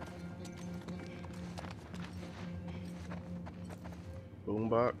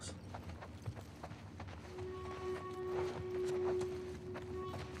 Boombox.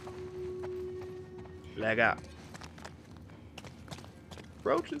 Lag out.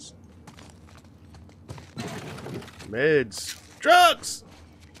 Roaches. Meds. Drugs!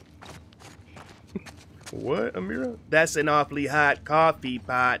 What, Amira? That's an awfully hot coffee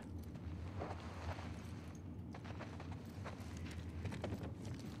pot.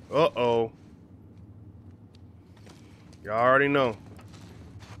 Uh-oh. Y'all already know.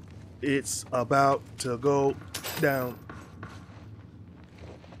 It's about to go down.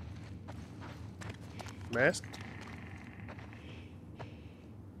 Mask?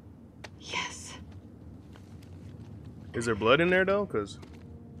 Yes. Is there blood in there though? Because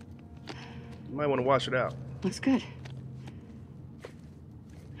you might want to wash it out. Looks good.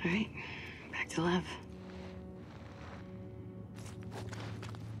 All right, back to Lev.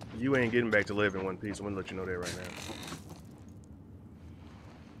 You ain't getting back to live in one piece. I'm gonna let you know that right now.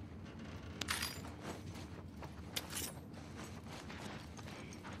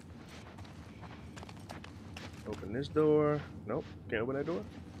 Open this door. Nope, can't open that door.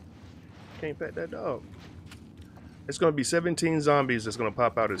 Can't pet that dog. It's gonna be 17 zombies that's gonna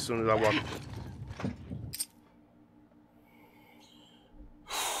pop out as soon as I walk.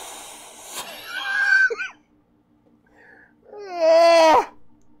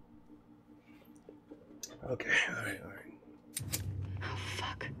 Okay, alright. Oh,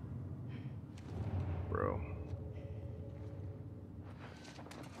 fuck. Bro.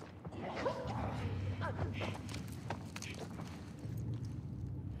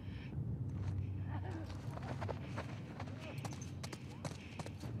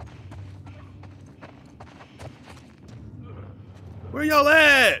 Where y'all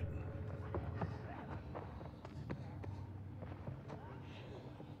at?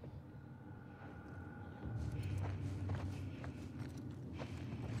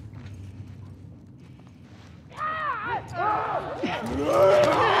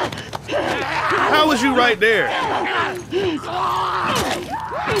 was you right there?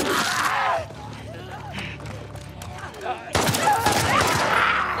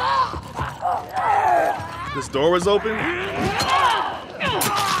 This door was open?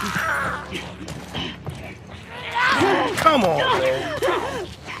 Come on, bro.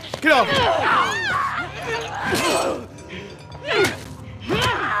 Get off.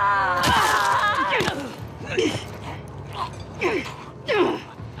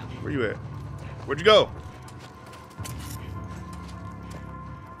 Where you at? Where'd you go?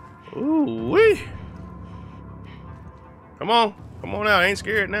 Ooh wee. Come on. Come on out. I ain't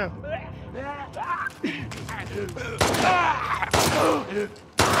scared now.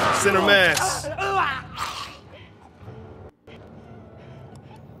 Center mass.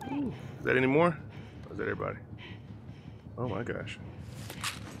 Ooh. Is that any more? Or is that everybody? Oh my gosh.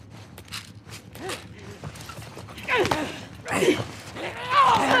 You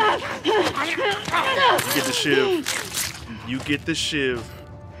get the shiv. You get the shiv.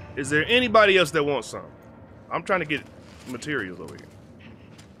 Is there anybody else that wants some? I'm trying to get materials over here.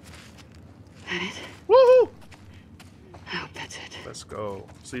 That it? Woohoo! I hope that's it. Let's go.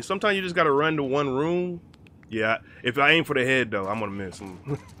 See, sometimes you just gotta run to one room. Yeah, if I aim for the head though, I'm gonna miss. I'll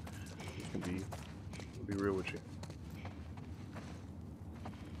be real with you.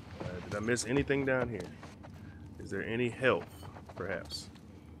 Did I miss anything down here? Is there any health, perhaps?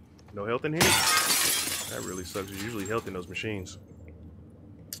 No health in here? That really sucks. There's usually health in those machines.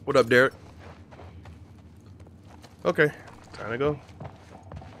 What up, Derek? Okay, time to go.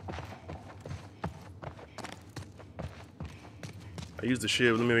 I used the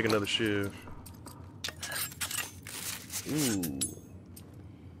shiv. Let me make another shiv. Ooh.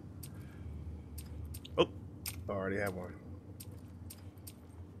 Oh, I already have one.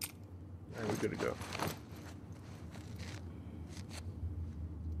 All right, we're good to go.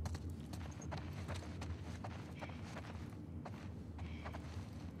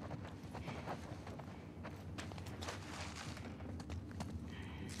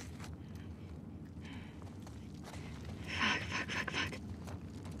 Fuck.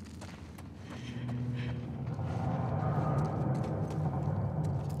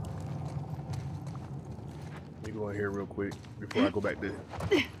 Let me go in here real quick before I go back to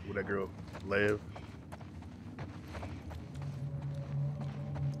with that girl, Lev.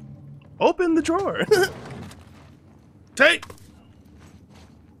 Open the drawer. Take.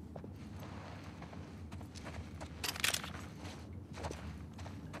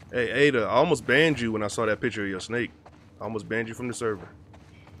 Hey, Ada, I almost banned you when I saw that picture of your snake. I almost banned you from the server.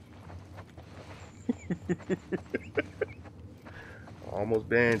 Almost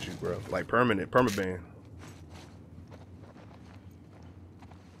banned you, bro. Like permaban.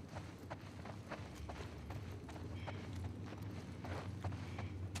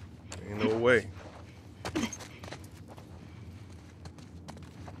 Ain't no way.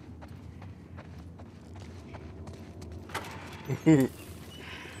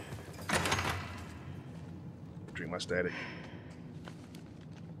 Drink my static.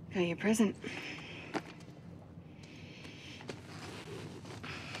 Got your present.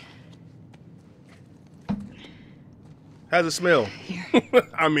 How's it smell? Here.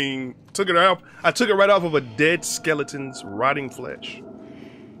 I mean, took it out. I took it right off of a dead skeleton's rotting flesh.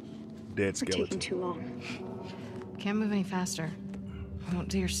 Dead We're skeleton. taking too long. Can't move any faster. I won't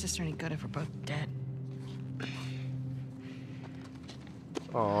do your sister any good if we're both dead.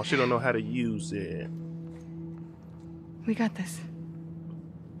 Oh, she don't know how to use it. We got this.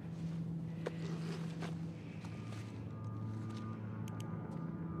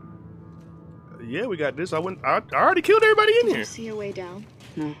 Yeah, we got this. I already killed everybody in Do here. you see a way down?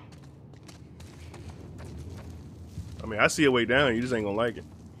 No. I mean, I see a way down. You just ain't gonna like it.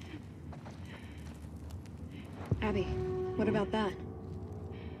 Abby, what about that?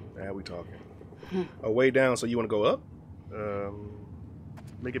 Now we talking. A way down, so you want to go up?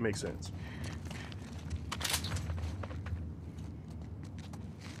 Make it make sense.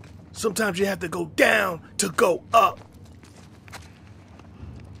 Sometimes you have to go down to go up.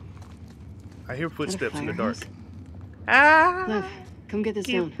 I hear footsteps in the dark. Lev, come get this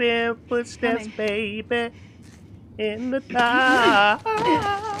down. Hear footsteps, Coming. baby, in the dark.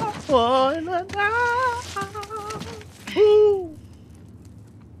 Oh, in the dark. Ooh.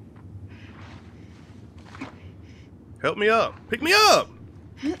 Help me up. Pick me up.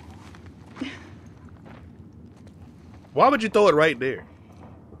 Why would you throw it right there?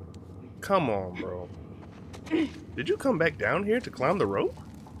 Come on, bro. Did you come back down here to climb the rope?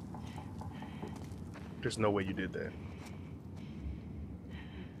 There's no way you did that.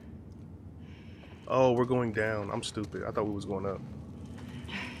 Oh, we're going down. I'm stupid. I thought we was going up.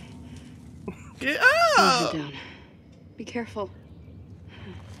 Get Head up! down. Be careful.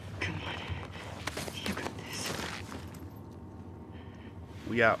 Come on. You got this.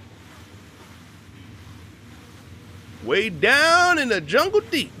 We out. Way down in the jungle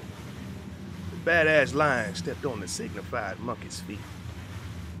deep. The badass lion stepped on the signified monkey's feet.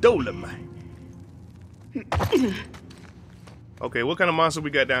 Dolomite. Okay, what kind of monster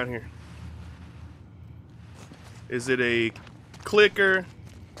we got down here? Is it a clicker,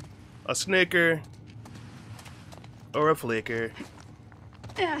 a snicker, or a flicker?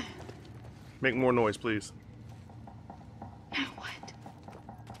 Make more noise, please. Now what?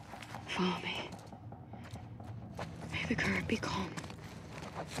 Follow me. May the current be calm.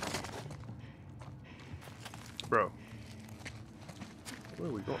 Bro. Where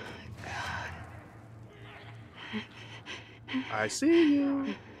are we going? I see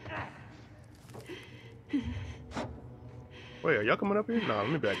you. Wait, are y'all coming up here? Nah,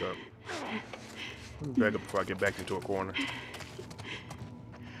 let me back up. Let me back up before I get backed into a corner.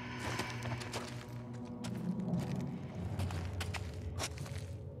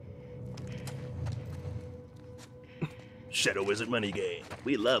 Shadow Wizard Money Game.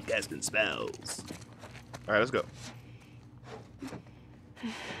 We love casting spells. Alright, let's go.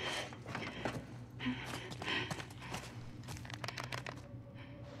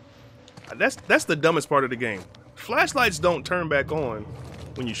 That's the dumbest part of the game. Flashlights don't turn back on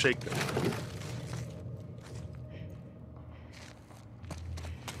when you shake them.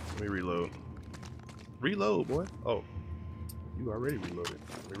 Let me reload. Reload, boy. Oh, you already reloaded.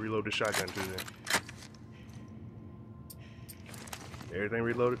 Let me reload the shotgun too then. Everything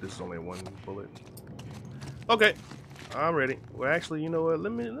reloaded. This is only one bullet. Okay, I'm ready. Well, actually, you know what?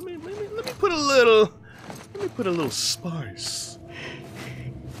 Let me put a little spice.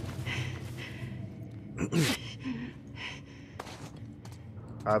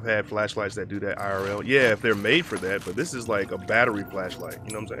 I've had flashlights that do that IRL. Yeah, if they're made for that, but this is like a battery flashlight.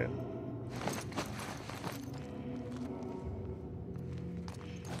 You know what I'm saying?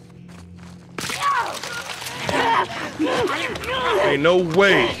 Ain't no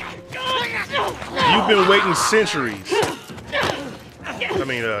way. You've been waiting centuries. I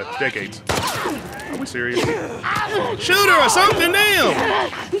mean, decades. Are we serious? Shoot her or something, damn!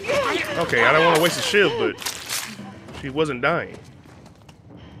 Okay, I don't want to waste a shield, but she wasn't dying.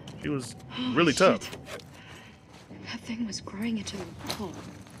 She was really tough. That thing was growing into the wall.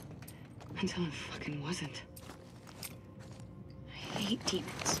 Until it fucking wasn't. I hate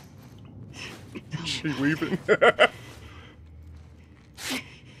demons. She weeping.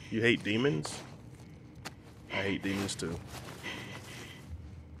 You hate demons? I hate demons too.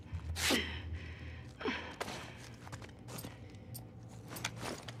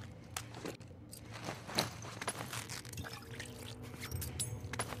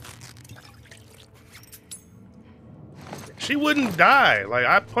 She wouldn't die. Like,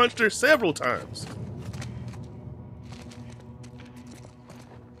 I punched her several times.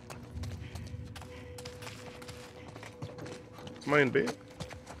 Somebody in bed?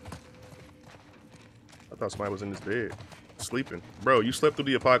 I thought somebody was in this bed. Sleeping. Bro, you slept through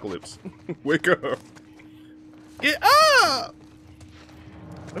the apocalypse. Wake up. Get up!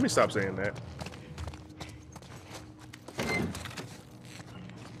 Let me stop saying that.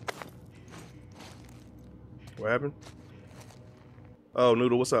 What happened? Oh,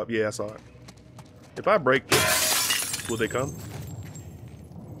 Noodle, what's up? Yeah, I saw it. If I break this, will they come?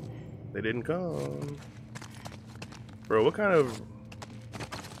 They didn't come. Bro, what kind of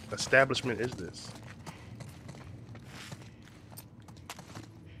establishment is this?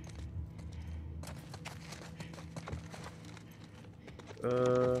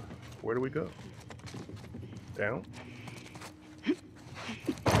 Where do we go? Down?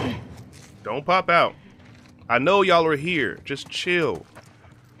 Don't pop out. I know y'all are here. Just chill.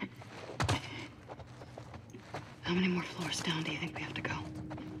 How many more floors down do you think we have to go?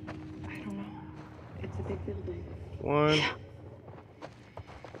 I don't know. It's a big building. One.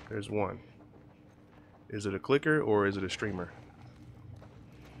 There's one. Is it a clicker or is it a streamer?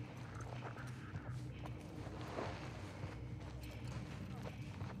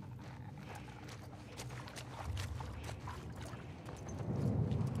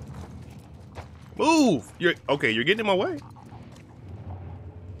 Move! You're okay, you're getting in my way.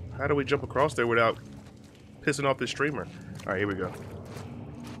 How do we jump across there without pissing off this streamer? Alright, here we go.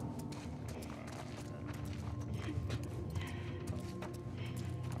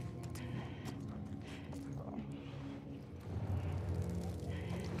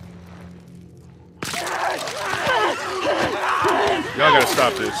 Y'all gotta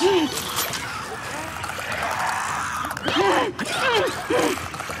stop this.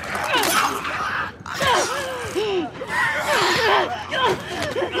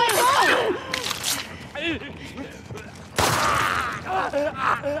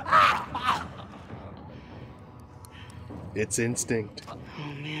 It's instinct.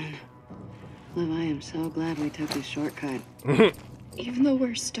 Oh man. Liv, I am so glad we took this shortcut. Even though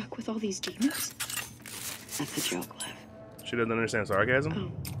we're stuck with all these demons? That's a joke, Liv. She doesn't understand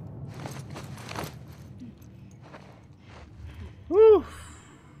sarcasm. Oh. Woo.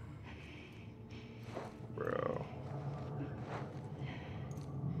 Bro.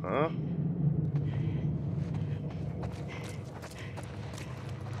 Huh?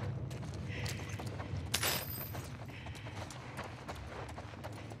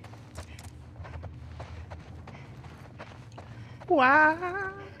 Why?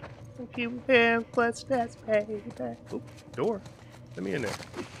 You have what's that, baby? Oop, door. Let me in there.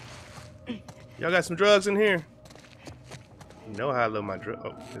 Y'all got some drugs in here? You know how I love my drug.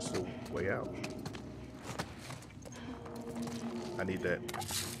 Oh, this is the way out. I need that.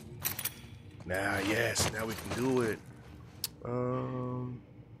 Now, yes, now we can do it.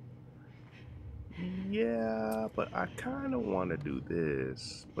 Yeah, but I kind of want to do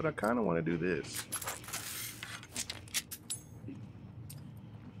this.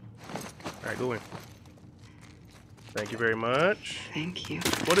 All right, go in. Thank you very much. Thank you.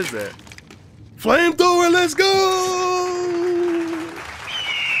 What is that? Flamethrower, let's go!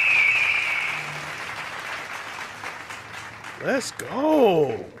 Let's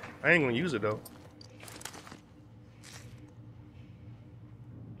go! I ain't gonna use it though.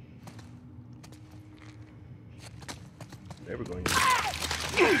 Never gonna use it.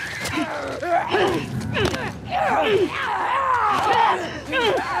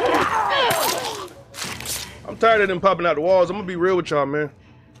 I'm tired of them popping out the walls. I'm gonna be real with y'all, man.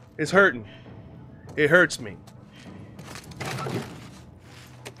 It's hurting. It hurts me.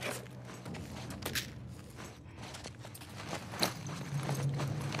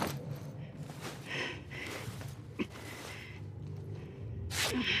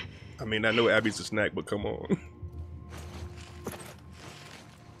 I mean, I know Abby's a snack, but come on.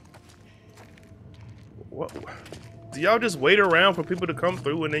 What? Do y'all just wait around for people to come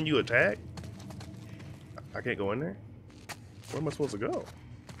through and then you attack? I can't go in there? Where am I supposed to go?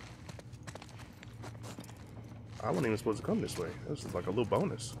 I wasn't even supposed to come this way. This is like a little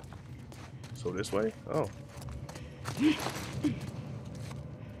bonus. So this way? Oh.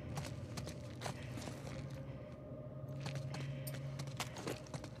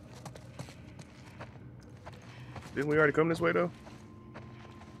 Didn't we already come this way though?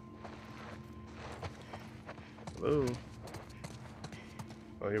 Hello?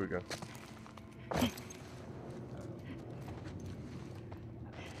 Oh, here we go.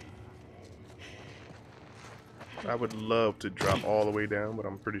 I would love to drop all the way down, but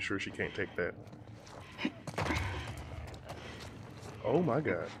I'm pretty sure she can't take that. Oh my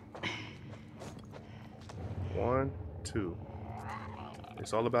god. 1, 2.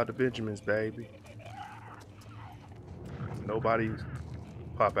 It's all about the Benjamins, baby. Nobody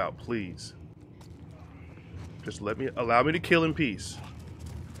pop out, please. Just allow me to kill in peace.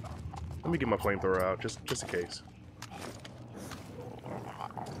 Let me get my flamethrower out, just in case.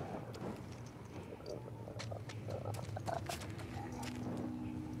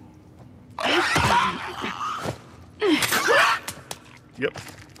 Yep.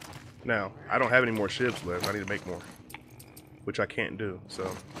 Now, I don't have any more shivs left. I need to make more, which I can't do.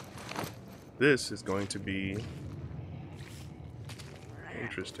 So this is going to be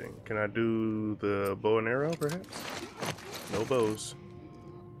interesting. Can I do the bow and arrow, perhaps? No bows.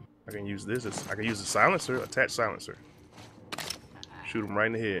 I can use this. I can use the silencer, attached silencer. Shoot him right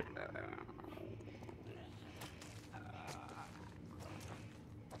in the head.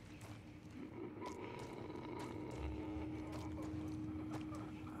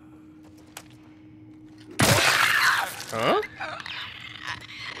 Huh?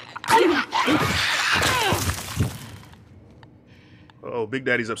 Uh-oh, Big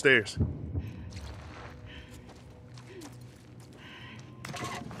Daddy's upstairs.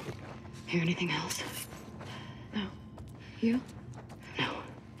 Hear anything else? No. You? No.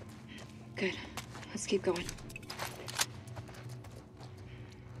 Good. Let's keep going.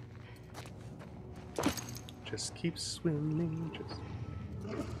 Just keep swimming.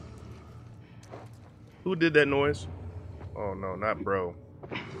 Who did that noise? Oh no, not bro.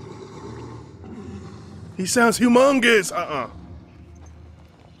 He sounds humongous. I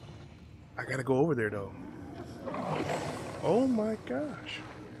gotta go over there though. Oh my gosh.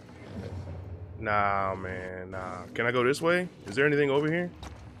 Nah, man, nah. Can I go this way? Is there anything over here?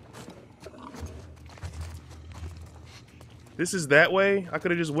 This is that way? I could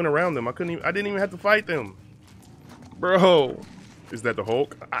have just went around them. I didn't even have to fight them. Bro. Is that the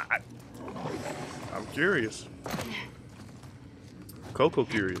Hulk? I'm curious. Coco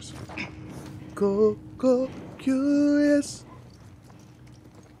curious. Coco curious.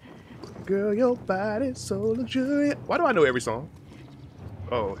 Girl, your body's so luxurious. Why do I know every song?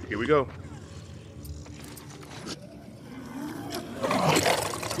 Oh, here we go.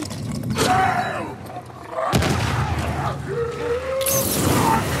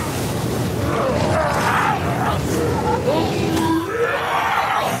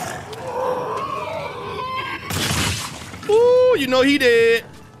 Ooh, you know he did.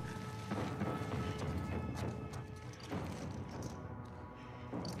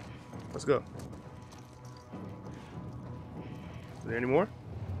 Let's go. Is there any more?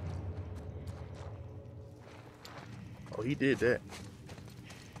 Oh, he did that.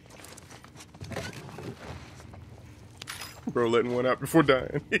 Bro, letting one out before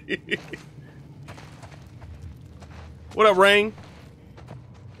dying. What up, Rain?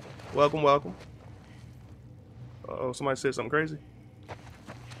 Welcome, welcome. Uh-oh, somebody said something crazy.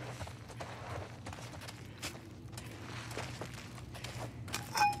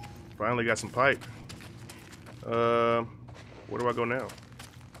 Finally got some pipe. Where do I go now?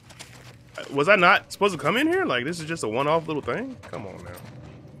 Was I not supposed to come in here? Like, this is just a one-off little thing? Come on now.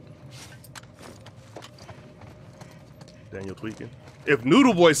 Daniel tweaking. If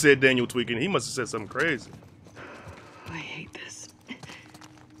Noodle Boy said Daniel tweaking, he must have said something crazy. I hate this.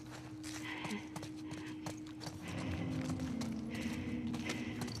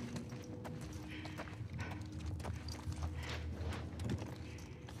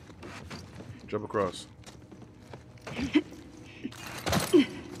 Jump across.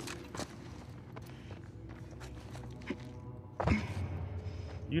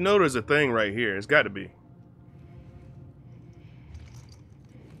 You know there's a thing right here. It's got to be.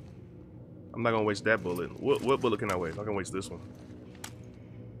 I'm not gonna waste that bullet. What bullet can I waste? I can waste this one.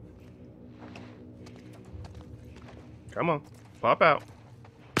 Come on, pop out.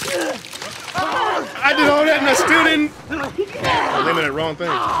 I did all that and I still didn't. I aiming at the wrong thing.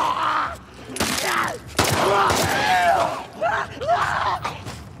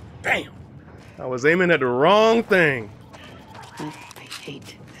 Damn. I was aiming at the wrong thing. I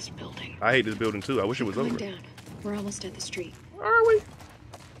hate this building. I hate this building too. I wish it was over. Down. We're almost at the street. Are we?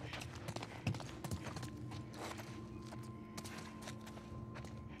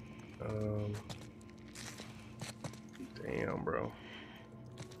 Damn, bro.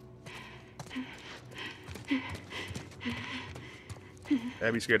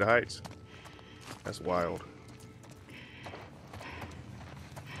 Abby scared of heights. That's wild.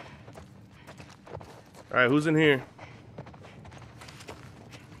 All right, who's in here?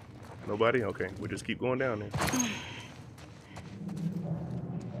 Nobody? Okay, we'll just keep going down there.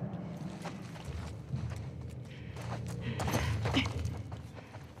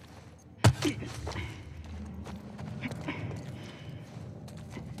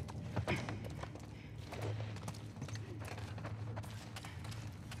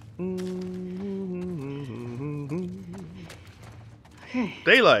 Okay.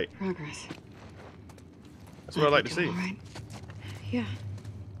 Daylight. Progress. That's what I like to see. All right. Yeah.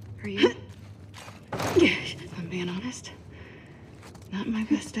 Are you? If I'm being honest, not my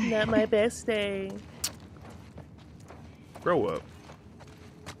best day. Not my best day. Grow up.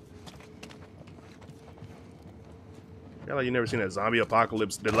 Yeah, like you never seen that zombie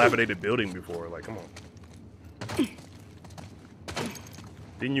apocalypse dilapidated building before. Like, come on.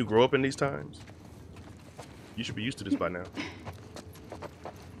 Didn't you grow up in these times? You should be used to this by now.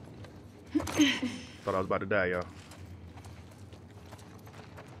 Thought I was about to die, y'all.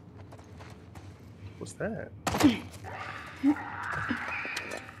 What's that?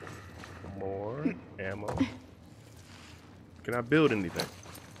 More ammo. Can I build anything?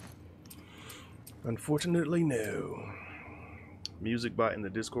 Unfortunately, no. Music bot in the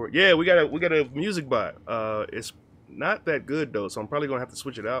Discord. Yeah, we got a music bot. It's not that good though, so I'm probably gonna have to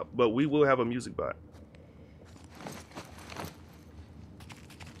switch it out. But we will have a music bot.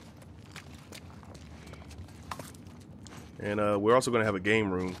 And we're also gonna have a game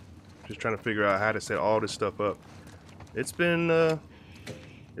room. Just trying to figure out how to set all this stuff up. It's been an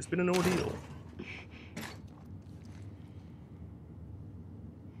ordeal.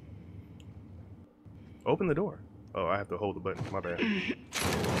 Open the door. Oh, I have to hold the button. My bad.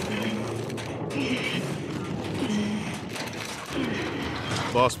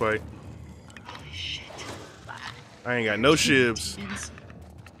 Boss fight. Holy shit. I ain't got no shivs.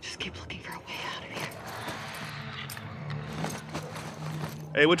 Just keep looking for a way out of here.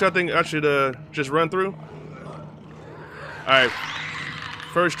 Hey, what y'all think I should just run through? Alright.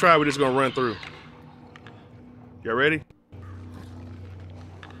 First try, we're just gonna run through. Y'all ready?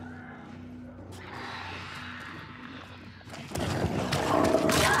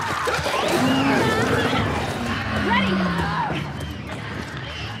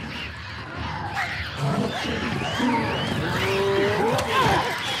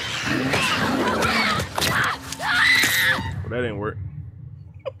 That didn't work.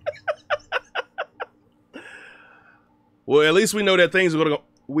 Well, at least we know that things are gonna go.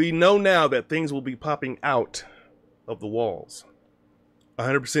 We know now that things will be popping out of the walls.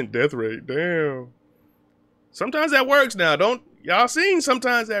 100% death rate. Damn. Sometimes that works now. Don't y'all seen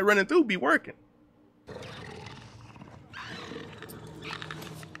sometimes that running through be working.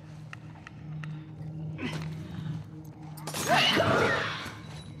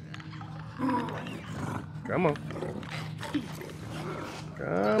 Come on.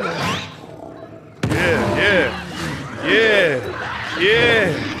 Come on. Yeah, yeah. Yeah. Yeah.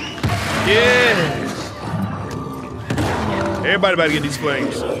 Yeah. Everybody about to get these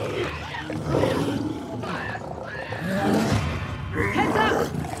flames. Heads up!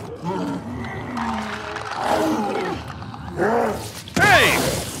 Hey!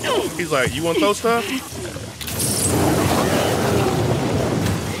 He's like, you want those stuff?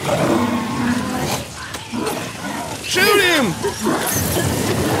 Shoot him!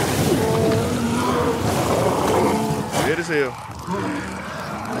 Dead as hell.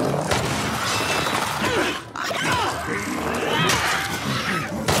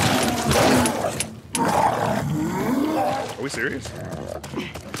 Are we serious?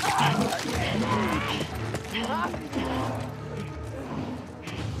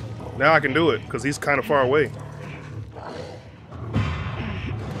 Now I can do it, because he's kind of far away.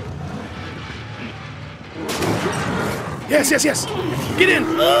 Yes, yes, yes! Get in!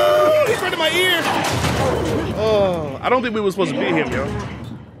 Oh, he's right in my ear! Oh, I don't think we were supposed to beat him, yo.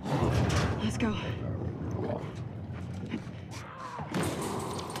 Let's go.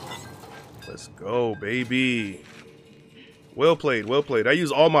 Let's go, baby. Well played, well played. I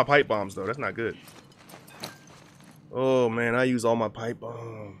use all my pipe bombs, though. That's not good. Oh, man, I use all my pipe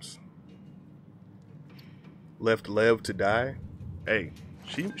bombs. Left Lev to die. Hey,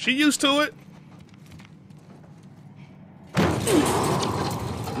 she used to it.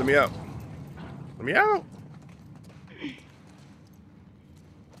 Let me out. Let me out.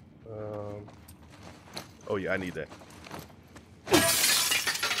 Oh, yeah, I need that.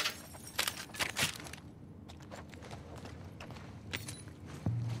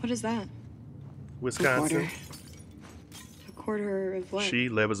 What is that? Wisconsin. A quarter of what? She,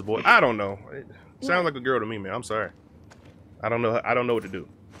 Lev is a boy. I don't know. It sounds like a girl to me, man. I'm sorry. I don't know. I don't know what to do.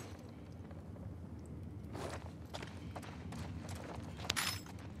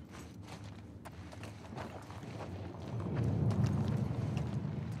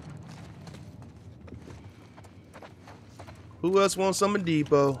 Who else wants some of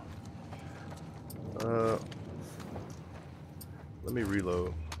Depot? Let me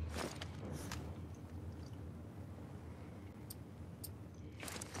reload.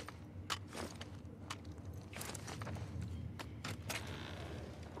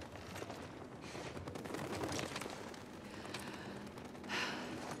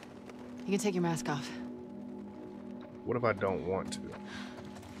 You can take your mask off. What if I don't want to?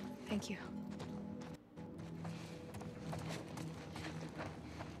 Thank you.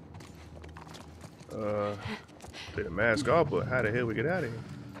 Take the mask off, but how the hell we get out of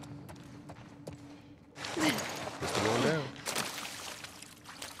here? Just going down.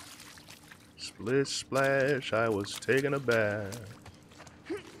 Split splash, I was taking a bath.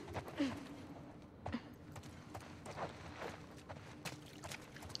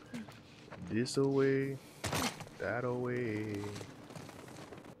 This away, that away.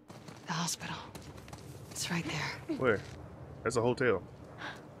 The hospital. It's right there. Where? That's a hotel.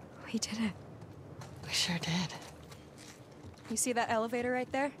 We did it. We sure did. You see that elevator right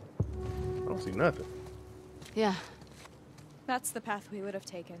there? I don't see nothing. Yeah. That's the path we would have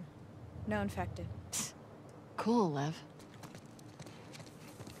taken. No infected. Cool, Lev.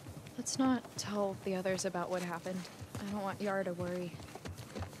 Let's not tell the others about what happened. I don't want Yara to worry.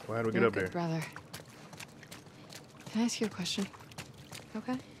 Well, how do we You're get a up there? good brother. Can I ask you a question?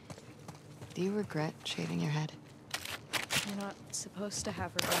 Okay? Do you regret shaving your head? You're not supposed to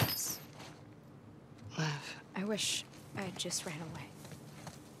have regrets. Lev. I wish I had just ran away.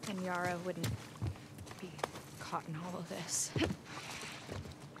 And Yara wouldn't be caught in all of this.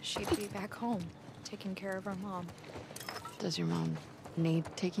 She'd be back home, taking care of her mom. Does your mom need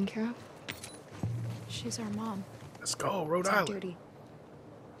taking care of? She's our mom. Let's go, Rhode It's our Island. duty.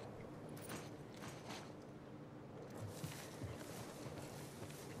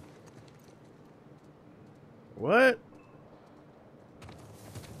 What?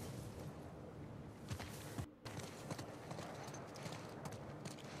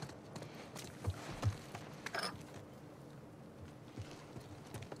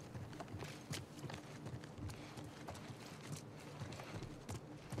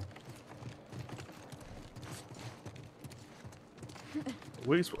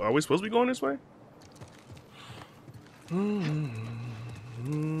 Are we supposed to be going this way?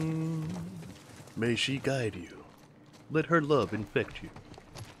 May she guide you. Let her love infect you.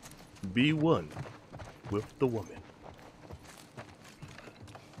 Be one with the woman.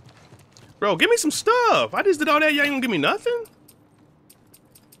 Bro, give me some stuff. I just did all that. Y'all ain't gonna give me nothing?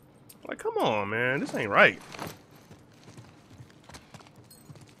 Like, come on, man. This ain't right.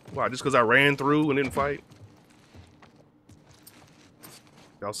 Why, just because I ran through and didn't fight?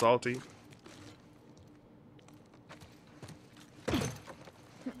 Y'all salty?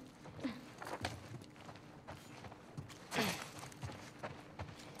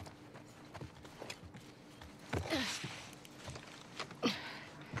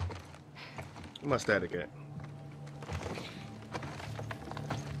 Where's my static at?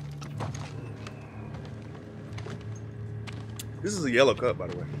 This is a yellow cup, by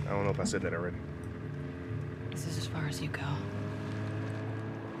the way. I don't know if I said that already. This is as far as you go.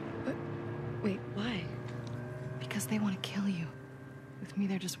 But wait, why? Because they want to kill you. With me,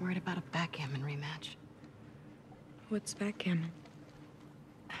 they're just worried about a backgammon rematch. What's backgammon?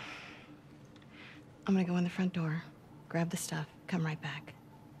 I'm gonna go in the front door, grab the stuff, come right back.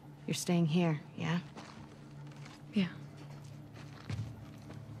 You're staying here, yeah? Yeah.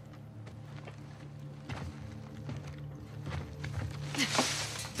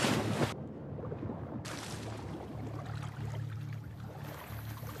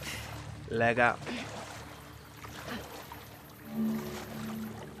 Leg out.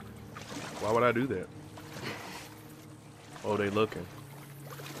 Why would I do that? Oh, they looking.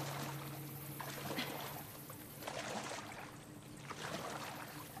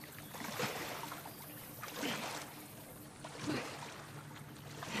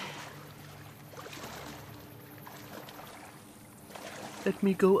 Let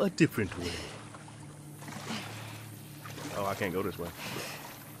me go a different way. Oh, I can't go this way.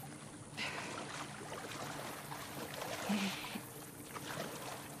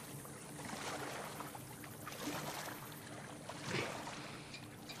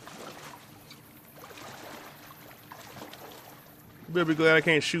 You better be glad I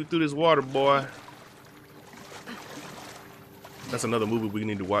can't shoot through this water, boy. That's another movie we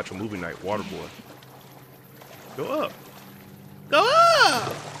need to watch on movie night, Waterboy. Go up. Go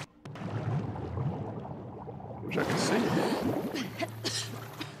up! Wish I could see it.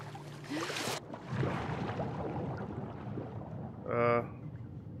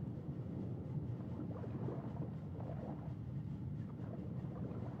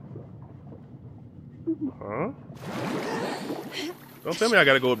 Huh? Don't tell me I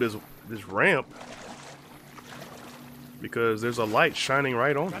gotta go up this ramp. Because there's a light shining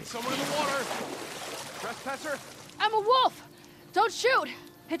right on me. Got someone in the water! Trespasser! I'm a wolf! Don't shoot!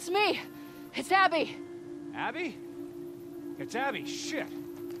 It's me! It's Abby! Abby? It's Abby, shit!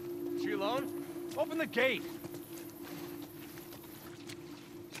 She alone? Open the gate!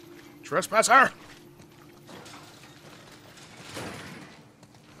 Trespasser!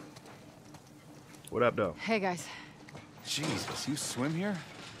 What up, though? Hey, guys. Jesus, you swim here?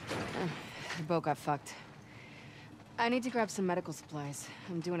 The boat got fucked. I need to grab some medical supplies.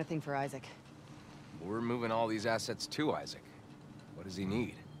 I'm doing a thing for Isaac. We're moving all these assets to Isaac. What does he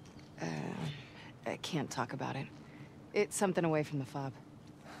need? I can't talk about it. It's something away from the fob.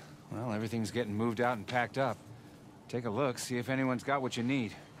 Well, everything's getting moved out and packed up. Take a look, see if anyone's got what you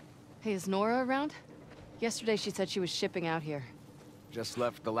need. Hey, is Nora around? Yesterday she said she was shipping out here. Just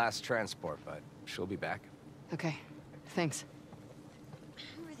left the last transport, but she'll be back. Okay, thanks.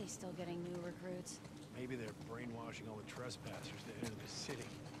 How are they still getting new recruits? Maybe they're brainwashing all the trespassers to enter the city.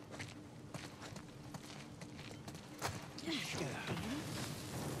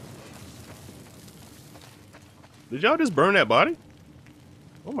 Did y'all just burn that body?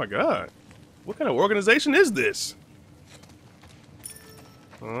 Oh my god. What kind of organization is this?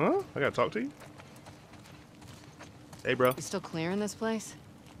 Huh? I gotta talk to you? Hey, bro. You still clearing this place?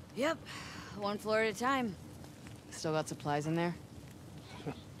 Yep, one floor at a time. Still got supplies in there?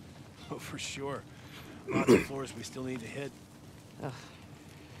 Oh, for sure. Lots of floors we still need to hit. Ugh.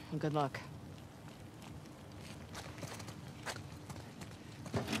 Well, good luck.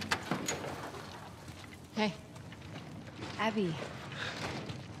 Hey. Abby.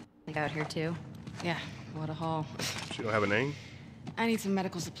 They out here too? Yeah, what a haul. She don't have a name? I need some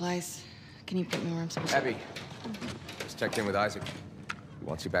medical supplies. Can you put me where I'm supposed to? Abby, just checked in with Isaac. He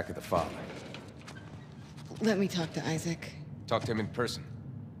wants you back at the fob. Let me talk to Isaac. Talk to him in person.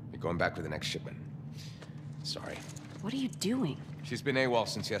 You're going back with the next shipment. Sorry. What are you doing? She's been AWOL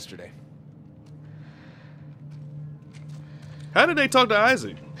since yesterday. How did they talk to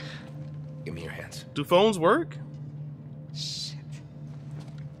Isaac? Give me your hands. Do phones work? Shit.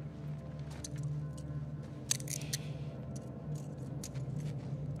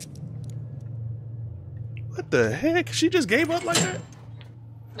 What the heck? She just gave up like that?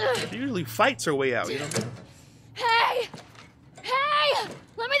 She usually fights her way out, you know what I mean? Hey! Hey!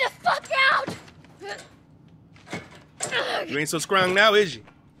 Let me the fuck out! You ain't so strong now, is you?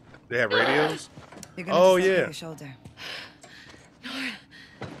 They have radios? You're gonna Oh, dislocate yeah. your shoulder.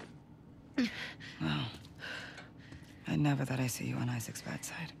 Wow. I never thought I'd see you on Isaac's bad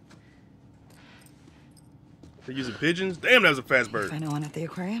side. They're using pigeons? Damn, that was a fast bird. Find one at the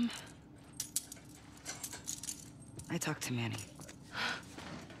aquarium? I talked to Manny.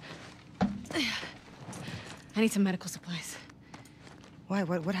 I need some medical supplies. Why?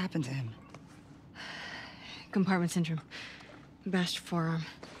 What happened to him? Compartment syndrome. Bashed forearm.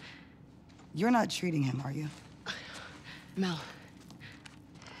 You're not treating him, are you? Mel.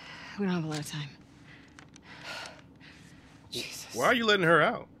 We don't have a lot of time. Jesus. Why are you letting her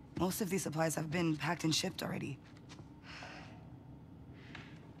out? Most of these supplies have been packed and shipped already.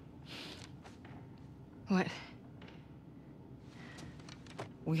 What?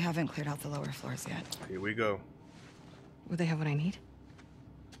 We haven't cleared out the lower floors yet. Here we go. Would they have what I need?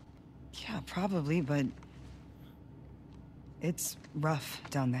 Yeah, probably, but it's rough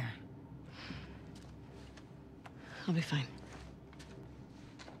down there. I'll be fine.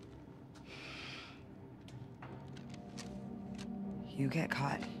 You get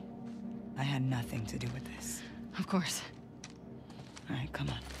caught. I had nothing to do with this. Of course. All right, come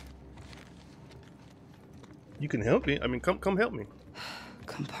on. You can help me. I mean, come help me.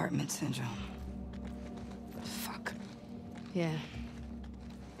 Compartment syndrome. Fuck. Yeah.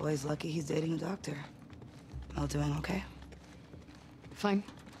 Boy's lucky he's dating a doctor. Mel doing okay? Fine.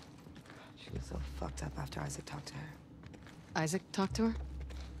 She was so fucked up after Isaac talked to her. Isaac talked to her?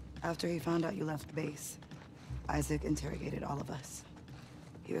 After he found out you left base, Isaac interrogated all of us.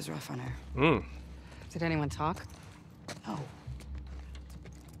 He was rough on her. Mm. Did anyone talk? No.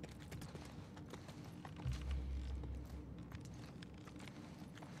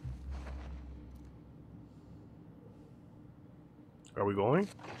 Are we going?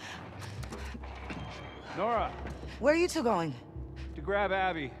 Nora, Where are you two going? to grab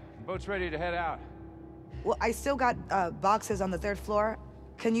Abby. Boat's ready to head out. Well, I still got boxes on the 3rd floor.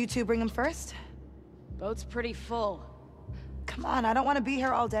 Can you two bring them first? Boat's pretty full. Come on, I don't want to be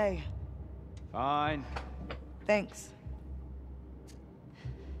here all day. Fine. Thanks.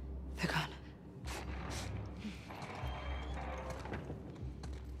 They're gone.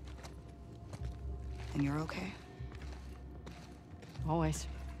 And you're okay? Always.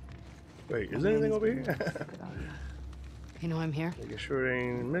 Wait, is there anything over here? You know I'm here? Making sure they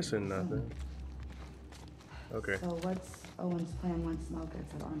ain't missing nothing. Okay. So what's Owen's plan once Mel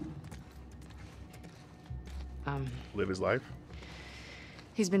gets at Arno? Live his life.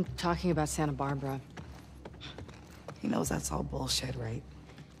 He's been talking about Santa Barbara. He knows that's all bullshit, right?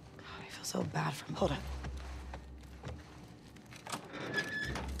 God, I feel so bad for him. Hold on.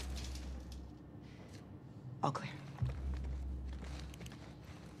 All clear.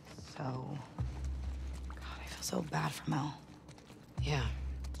 So... God, I feel so bad for Mel. Yeah.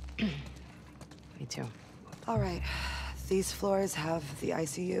 Me too. All right. These floors have the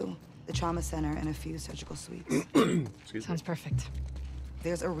ICU, the trauma center, and a few surgical suites. Excuse Sounds me. perfect.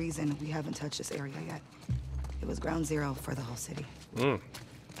 There's a reason we haven't touched this area yet. It was ground zero for the whole city. Mm.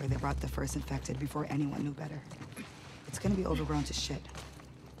 Where they brought the first infected before anyone knew better. It's gonna be overgrown to shit.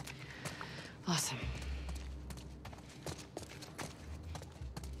 Awesome.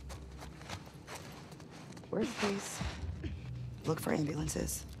 Worst case, look for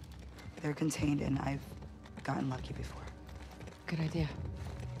ambulances. They're contained and I've gotten lucky before. Good idea.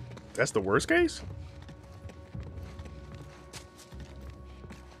 That's the worst case?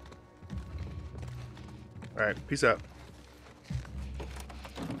 All right, peace out.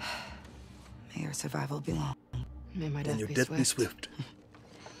 May your survival be long. May my death And your be death swift. be swift.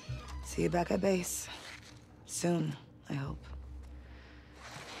 See you back at base. Soon, I hope.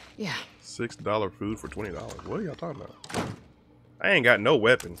 Yeah. $6 food for $20. What are y'all talking about? I ain't got no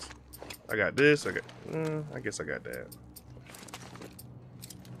weapons. I got this. I guess I got that.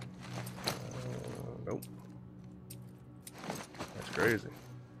 Nope. That's crazy.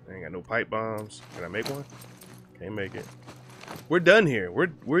 I ain't got no pipe bombs. Can I make one? Can't make it. We're done here.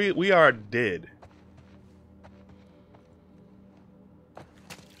 We are dead.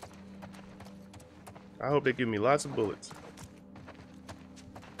 I hope they give me lots of bullets.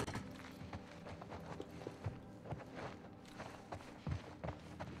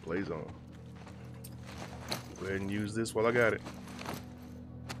 Blaze on. Go ahead and use this while I got it.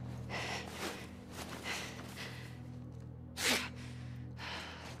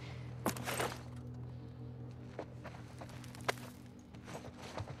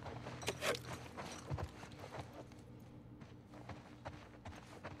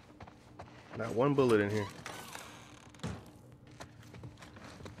 Not one bullet in here.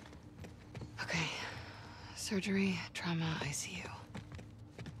 Okay. Surgery, trauma, ICU.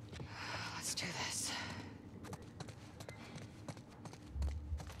 Let's do this.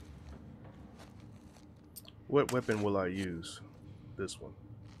 What weapon will I use? This one.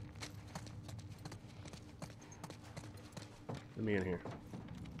 Let me in here.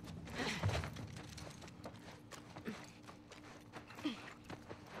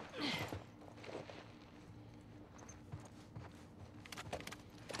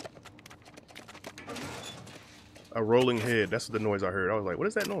 A rolling head. That's the noise I heard. I was like, what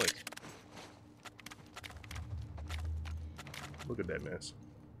is that noise? Look at that mess.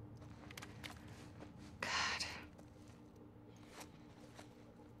 God.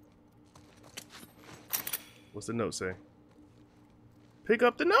 What's the note say? Pick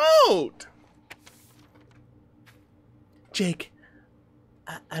up the note! Jake,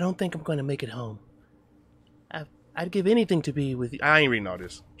 I don't think I'm going to make it home. I'd give anything to be with you. I ain't reading all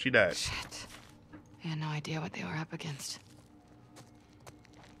this. She died. Shit. I had no idea what they were up against.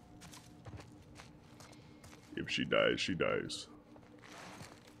 If she dies, she dies.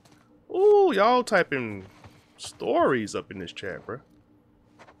 Ooh, y'all typing stories up in this chat, bro.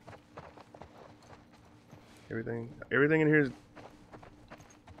 Everything in here is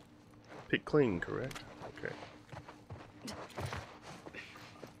pick clean, correct? Okay.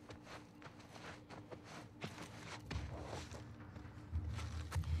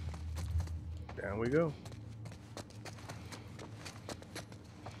 Down we go.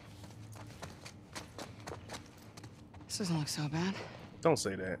 This doesn't look so bad. Don't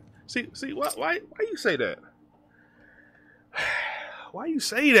say that. See, why you say that? Why you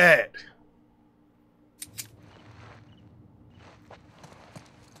say that?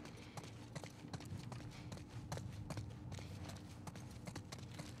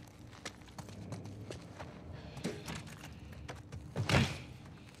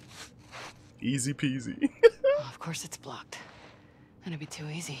 Easy peasy. Well, of course it's blocked. That'd be too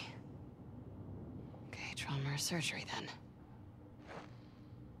easy. Okay, trauma or surgery then.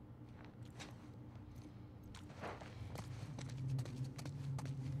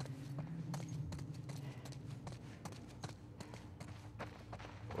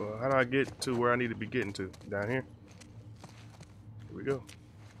 Well, how do I get to where I need to be getting to? Down here? Here we go.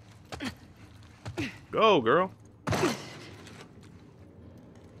 Go, girl.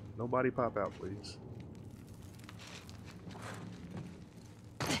 Nobody pop out, please.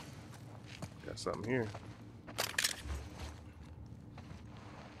 Got something here.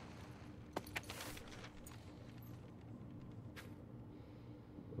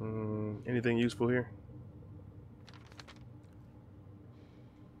 Anything useful here?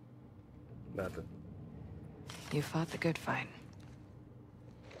 Nothing. You fought the good fight.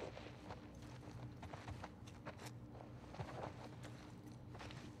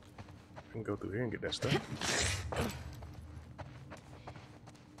 I can go through here and get that stuff.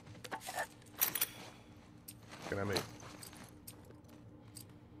 Can I make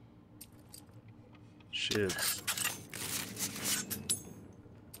shivs?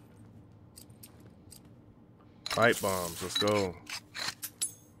 Pipe bombs, let's go.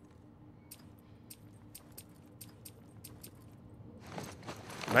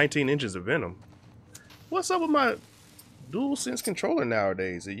 $19 inches of venom. What's up with my DualSense controller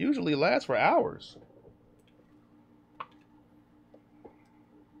nowadays? It usually lasts for hours.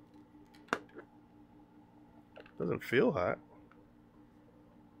 Doesn't feel hot.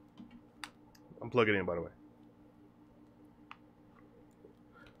 I'm plugging it in, by the way.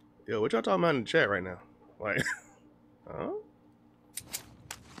 Yo, what y'all talking about in the chat right now? Like, huh?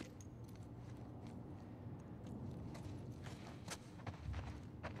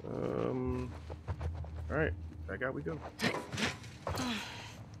 All right, back out we go.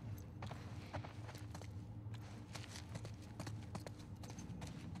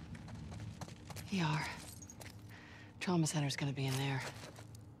 ER. Trauma center's gonna be in there.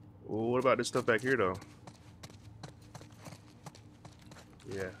 Well, what about this stuff back here, though?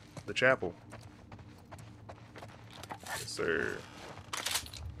 Yeah, the chapel. Yes, sir.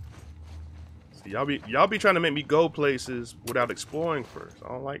 See, y'all be trying to make me go places without exploring first. I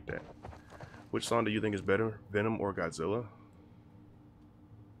don't like that. Which song do you think is better, Venom or Godzilla?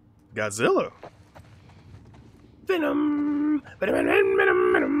 Godzilla. Venom.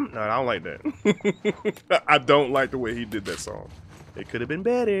 Venom. No, I don't like that. I don't like the way he did that song. It could have been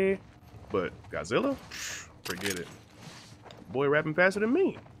better, but Godzilla, forget it. Boy rapping faster than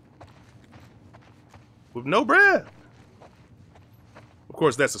me, with no breath. Of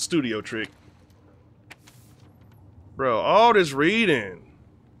course, that's a studio trick, bro. All this reading.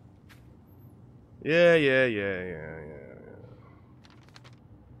 Yeah.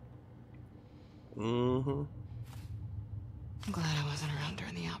 I'm glad I wasn't around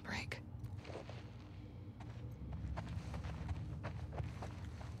during the outbreak.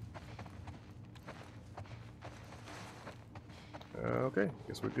 Okay,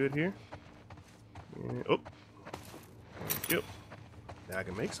 guess we're good here. Oh, yep. Now I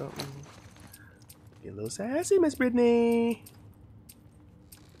can make something. Get a little sassy, Miss Brittany.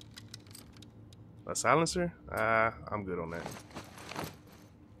 A silencer? I'm good on that.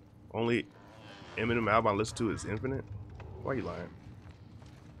 Only Eminem album I listen to is Infinite. Why are you lying?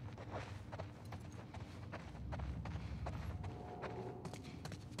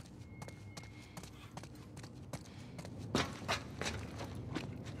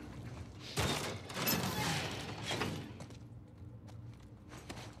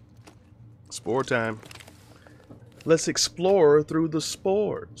 Spore time. Let's explore through the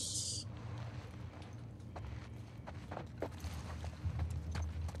spores.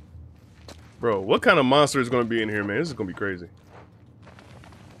 Bro, what kind of monster is going to be in here, man? This is going to be crazy.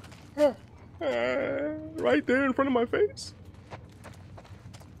 Right there in front of my face.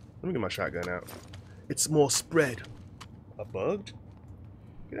 Let me get my shotgun out. It's more spread. A bug?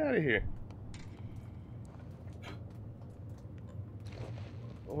 Get out of here.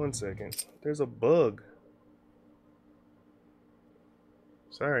 1 second. There's a bug.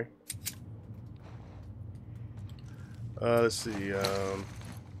 Sorry. Let's see.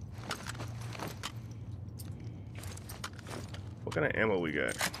 What kind of ammo we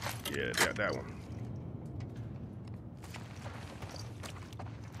got? Yeah, got that one.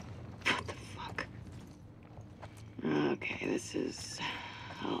 What the fuck? Okay, this is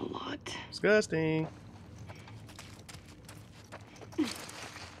a lot. Disgusting.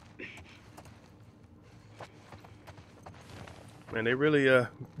 Man, they really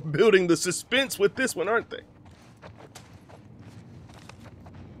building the suspense with this one, aren't they?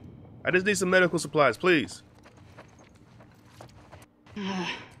 I just need some medical supplies, please.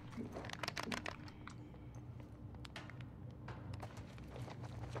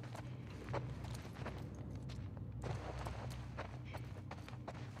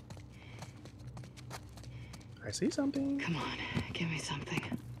 I see something. Come on, give me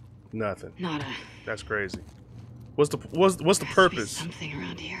something. Nothing. Nada. That's crazy. What's the purpose? Something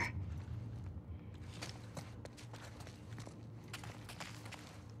around here.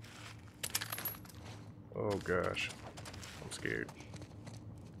 Oh gosh, I'm scared.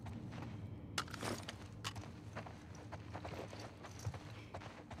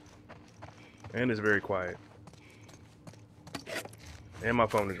 And it's very quiet. And my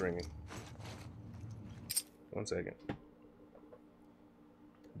phone is ringing. 1 second.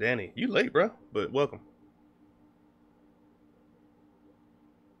 Danny, you late, bro, but welcome.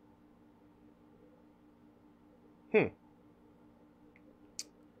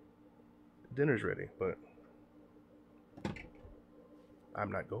 Dinner's ready, but I'm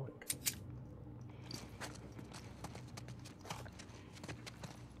not going.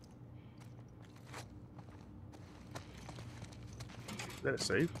 Is that a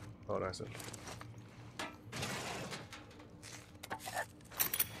safe? Oh, that's it.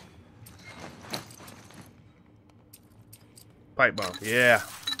 Pipe bomb. Yeah.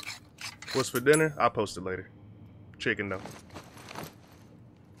 What's for dinner? I'll post it later. Chicken though.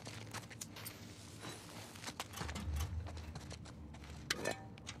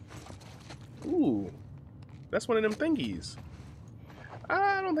 Ooh. That's one of them thingies.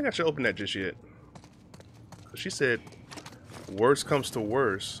 I don't think I should open that just yet. She said, worst comes to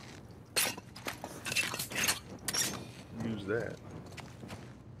worst. Use that.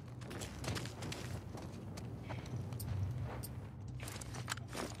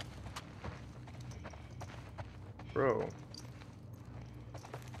 Bro.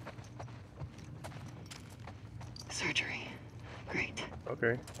 Surgery. Great.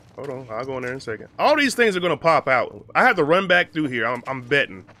 Okay. Hold on. I'll go in there in a second. All these things are going to pop out. I have to run back through here. I'm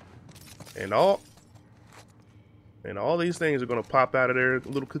betting. And all these things are going to pop out of their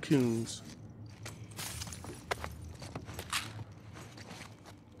little cocoons.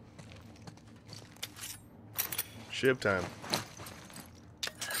 Shiv time.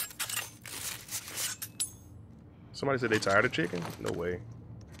 Somebody said they tired of chicken? No way.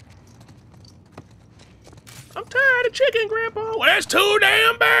 I'm tired of chicken, Grandpa. Well, that's too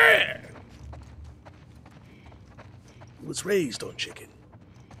damn bad. I was raised on chicken.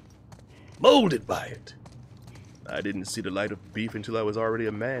 Molded by it. I didn't see the light of beef until I was already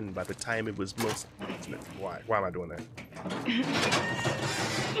a man by the time it was most... Why am I doing that?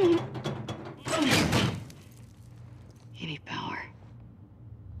 You need power.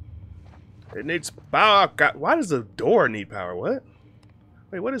 It needs power. God, why does the door need power? What?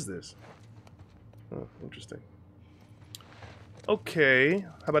 Wait, what is this? Oh, interesting. Okay,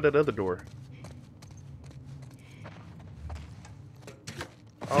 how about that other door?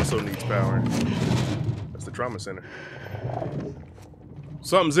 Also needs power. That's the trauma center.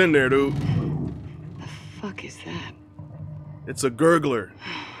 Something's in there, dude. The fuck is that? It's a gurgler.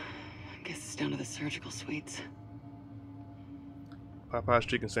 I guess it's down to the surgical suites. Popeye's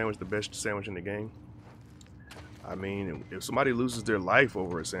chicken sandwich, the best sandwich in the game. I mean, if somebody loses their life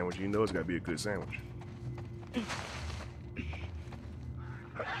over a sandwich, you know it's gotta be a good sandwich.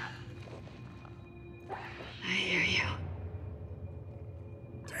 I hear you.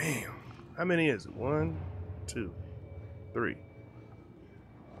 Damn. How many is it? 1, 2, 3.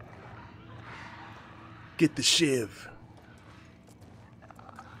 Get the shiv.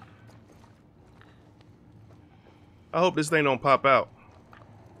 I hope this thing don't pop out.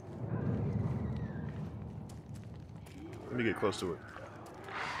 Let me get close to it.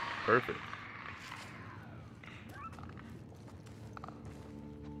 Perfect.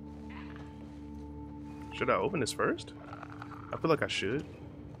 Should I open this first? I feel like I should.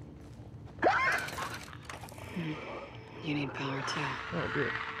 You need power too. Oh,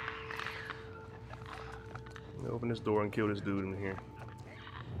 good. Let me open this door and kill this dude in here.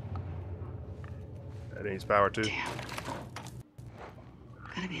 That needs power too. Damn.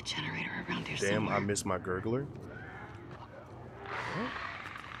 Gotta be a generator around here Damn, somewhere. I missed my gurgler.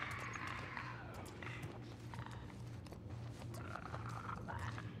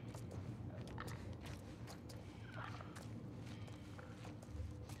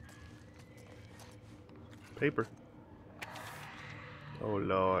 Paper. Oh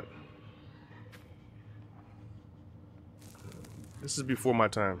Lord. This is before my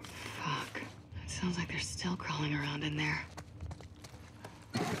time. Fuck. It sounds like they're still crawling around in there.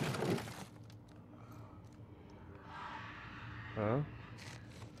 Huh?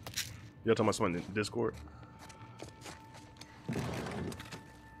 Y'all talking about something in Discord?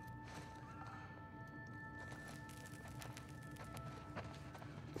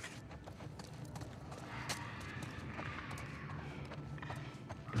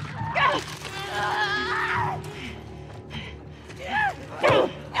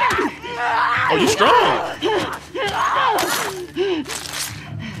 Oh, you're strong!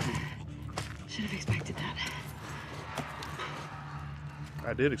 Should have expected that.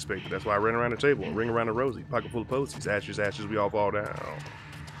 I did expect it. That's why I ran around the table. Ring around the rosy. Pocket full of posies. Ashes, ashes, we all fall down.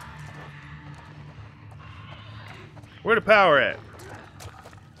 Where the power at?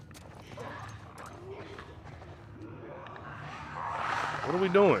 What are we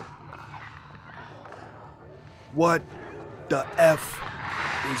doing? What the F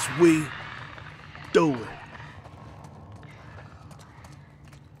is we doing?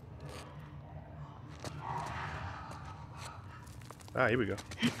 Ah, here we go.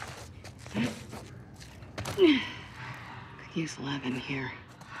 Could use Levin here.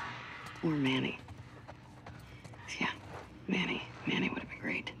 Or Manny. Yeah, Manny. Manny would have been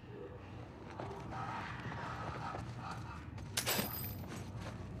great.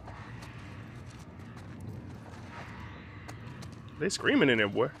 They screaming in there,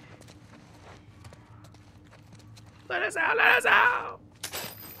 boy. Let us out, let us out!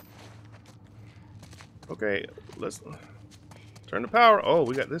 Okay, let's turn the power. Oh,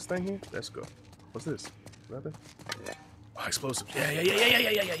 we got this thing here. Let's go. What's this? Nothing? Oh, explosives.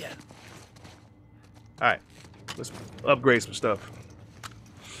 Yeah. Alright. Let's upgrade some stuff.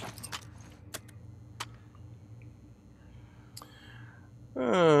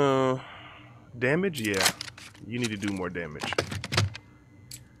 Damage? Yeah. You need to do more damage.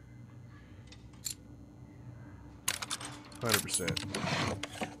 100%.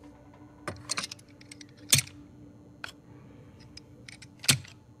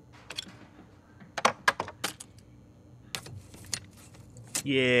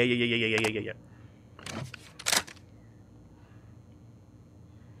 Yeah.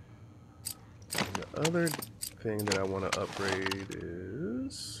 And the other thing that I want to upgrade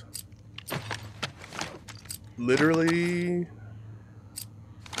is literally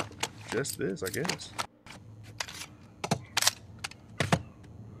just this, I guess.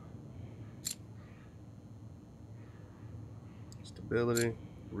 Stability,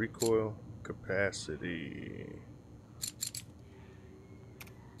 recoil, capacity.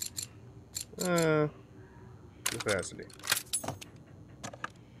 Capacity.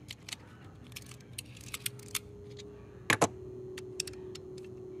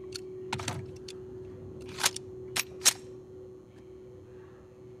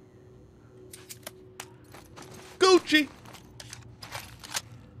 Gucci.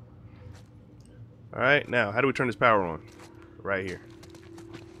 Alright, now, how do we turn this power on? Right here.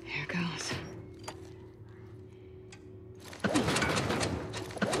 Here goes.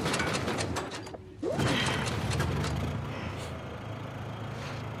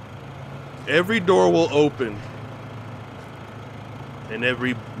 Every door will open. And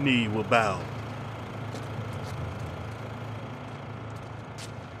every knee will bow.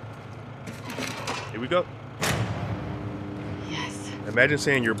 Here we go. Yes. Imagine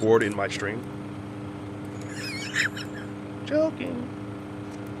saying you're bored in my stream. Joking.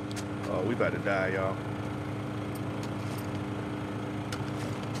 Oh, we about to die, y'all.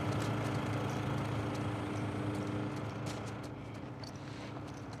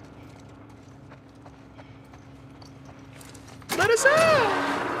 Let us out!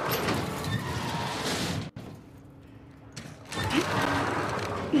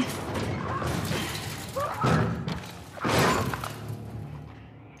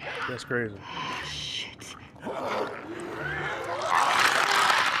 That's crazy. Shit.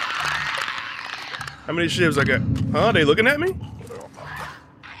 How many shivs I got? Huh? They looking at me?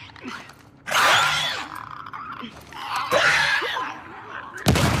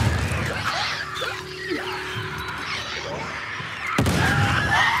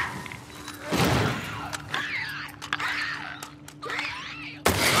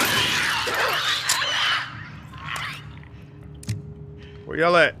 Where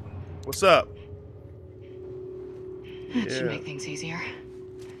y'all at? What's up? That should make things easier.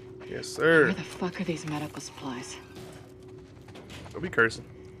 Yes, sir. Where the fuck are these medical supplies? Don't be cursing.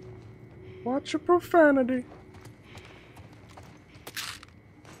 Watch your profanity.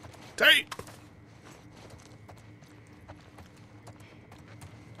 Tape!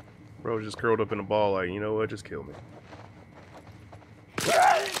 Bro just curled up in a ball like, you know what? Just kill me.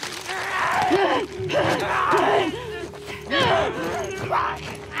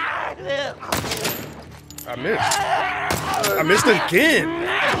 I missed. I missed again.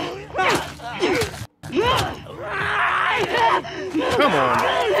 Come on,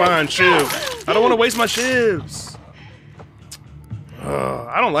 fine shiv. I don't want to waste my shivs.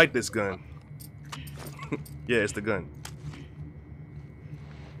 I don't like this gun. Yeah, it's the gun.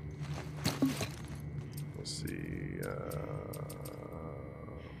 Let's see.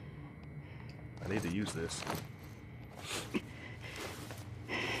 I need to use this.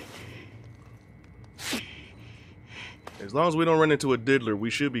 As long as we don't run into a diddler,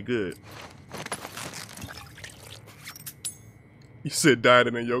 we should be good. You said died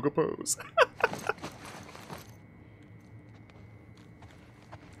in a yoga pose.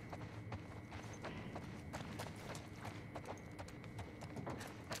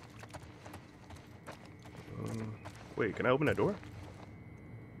 Wait, can I open that door?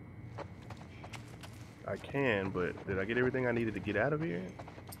 I can, but did I get everything I needed to get out of here?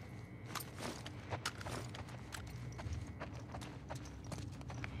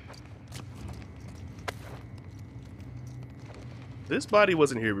 This body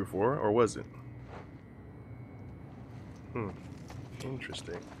wasn't here before, or was it?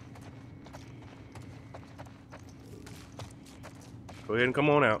 Interesting. Go ahead and come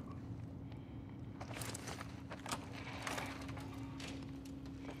on out.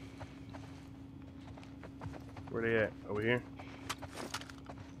 Where they at? Over here?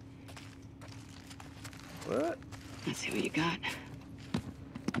 What? Let's see what you got.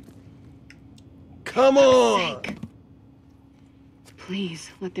 Come on! Sake. Please,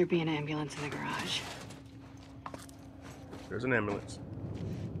 let there be an ambulance in the garage. There's an ambulance.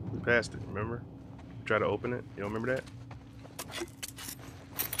 We passed it, remember? Try to open it. You don't remember that?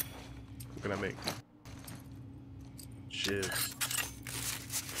 What can I make? Shivs.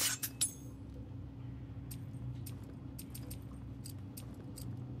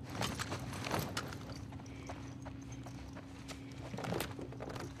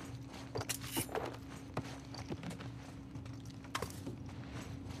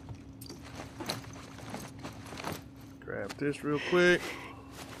 Grab this real quick.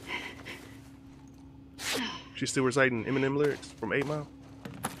 She's still reciting Eminem lyrics from 8 Mile.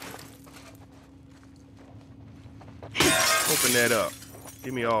 Open that up.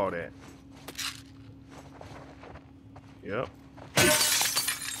 Give me all that. Yep.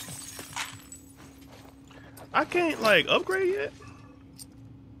 I can't, like, upgrade yet.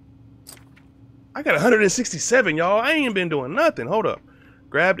 I got 167, y'all. I ain't been doing nothing. Hold up.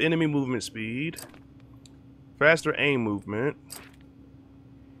 Grabbed enemy movement speed. Faster aim movement.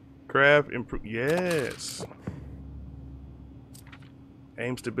 Craft improve. Yes.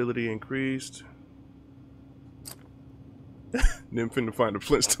 Aim stability increased. Nem finna find the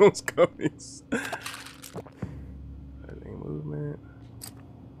Flintstones gummies. Aim movement.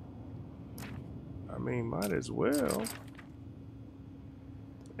 mean, might as well.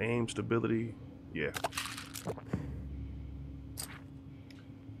 Aim stability, yeah.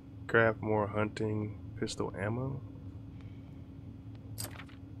 Craft more hunting pistol ammo.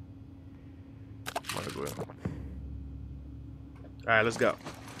 Might as well. Alright, let's go.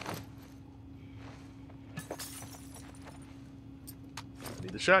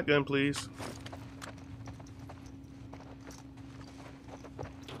 Need the shotgun, please.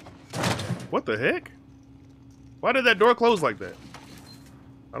 What the heck? Why did that door close like that?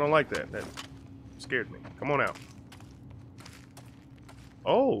 I don't like that. That scared me. Come on out.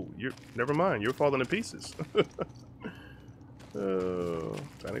 Oh, you're... Never mind. You're falling to pieces. Time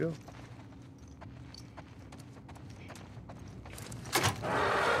to go.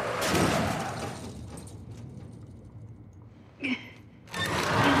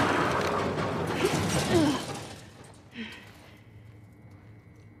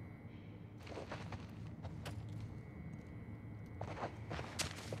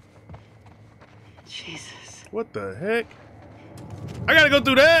 Jesus. What the heck? I gotta go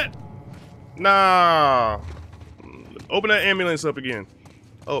through that? Nah. Open that ambulance up again.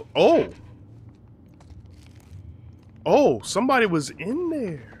 Oh, oh. Oh, somebody was in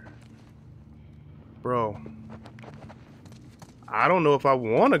there. Bro. I don't know if I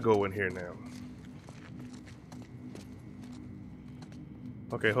want to go in here now.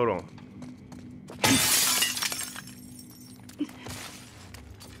 Okay, hold on.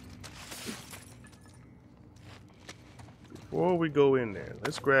 Before we go in there,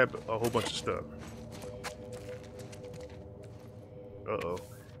 let's grab a whole bunch of stuff. Uh-oh.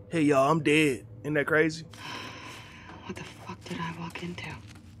 Hey, y'all, I'm dead. Isn't that crazy? What the fuck did I walk into?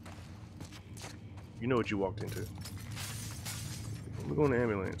 You know what you walked into. We're going to the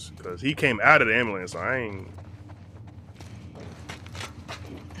ambulance, because he came out of the ambulance, so I ain't...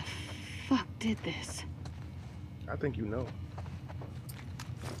 What the fuck did this? I think you know.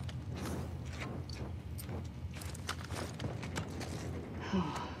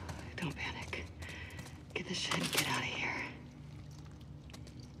 Oh, don't panic. Get this shit and get out of here.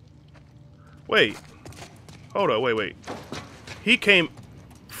 Wait. Hold on, wait. He came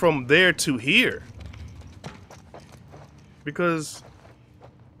from there to here. Because...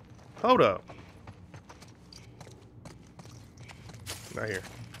 Hold up. Not here.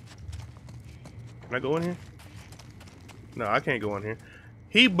 Can I go in here? No, I can't go in here.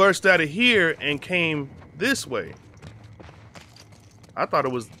 He burst out of here and came this way. I thought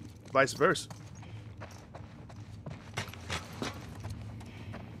it was vice versa.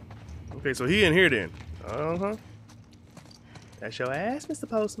 Okay, so he in here then. Uh-huh. That's your ass, Mr.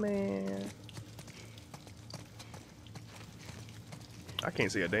 Postman. I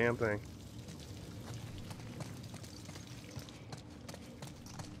can't see a damn thing.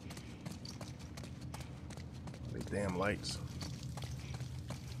 These damn lights.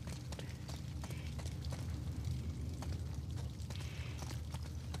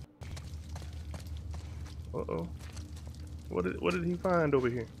 Uh-oh. What did he find over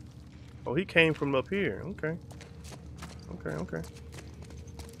here? Oh, he came from up here. Okay. Okay.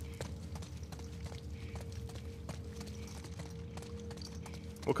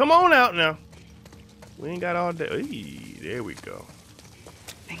 Well, come on out now. We ain't got all day. Eee, there we go.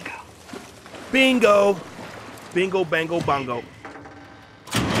 Bingo. Bingo. Bingo, bango, bongo.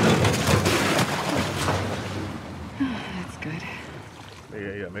 That's good.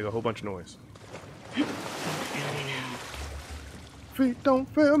 Yeah. Make a whole bunch of noise. Don't fail me now. Feet don't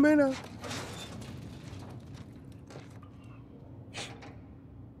fail me now.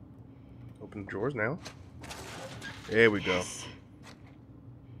 Open the drawers now. There we go. Yes.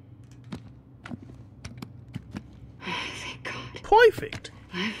 Thank God. Perfect.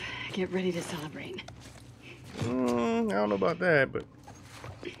 Get ready to celebrate. I don't know about that, but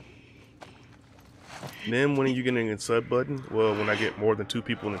then when are you getting a sub button? Well, when I get more than 2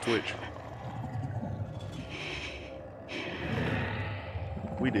 people in the Twitch.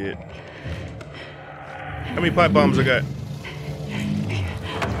 We did. How many pipe bombs I got?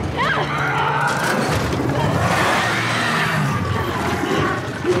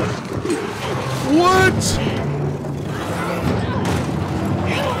 What?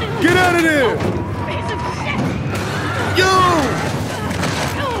 Get out of there! Yo!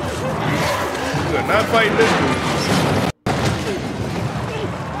 We're not fighting this dude.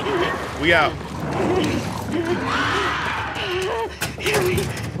 We out.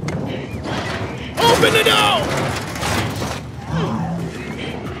 Open the door!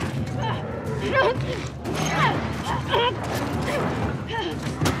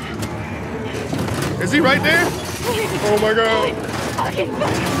 Is he right there? Oh my God.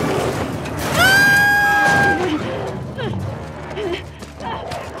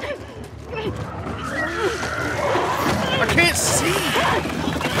 I can't see.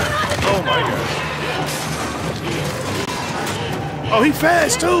 Oh my god. Oh, he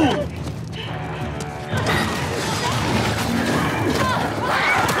fast too.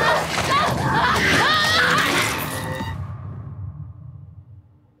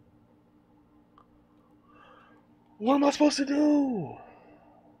 What am I supposed to do?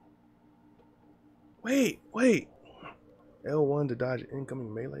 Wait. L1 to dodge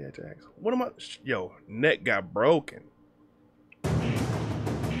incoming melee attacks. What am I? Yo, neck got broken.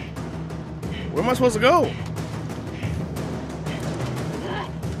 Where am I supposed to go?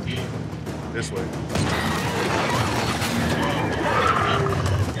 This way.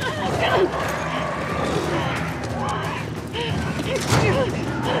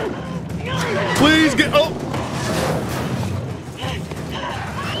 Please get. Oh.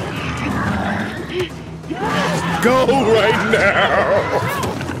 Go right now.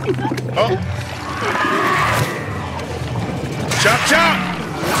 Oh. Chop, chop.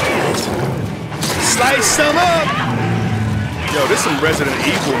 Slice some up. Yo, this some Resident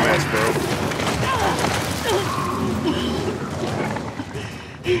Evil mess, bro.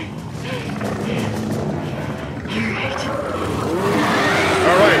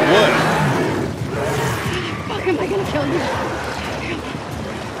 All right, what? Fuck, am I gonna kill you?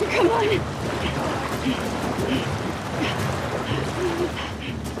 Come on.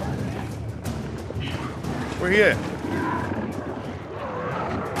 Where he at?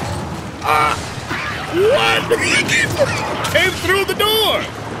 What? He came through the door.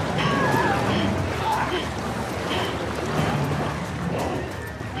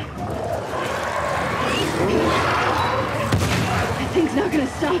 That thing's not gonna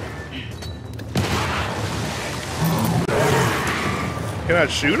stop. Can I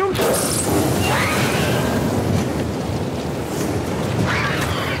shoot him?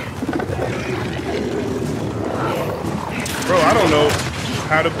 Bro, I don't know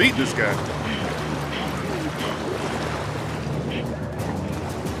how to beat this guy.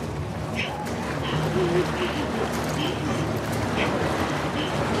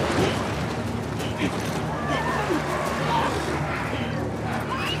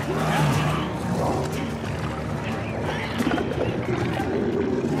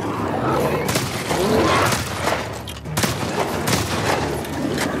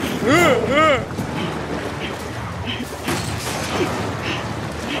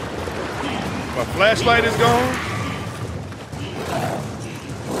 My flashlight is gone.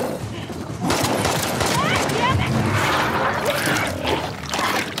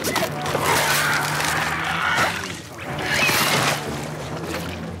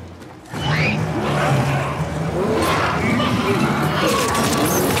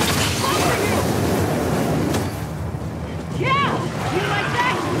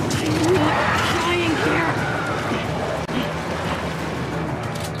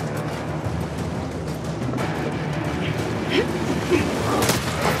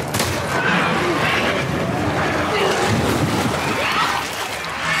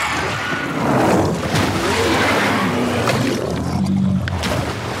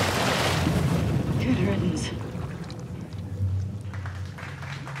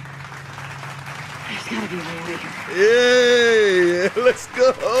 Yeah, let's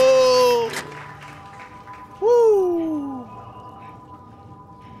go. Woo.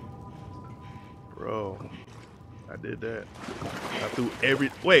 Bro, I did that. I threw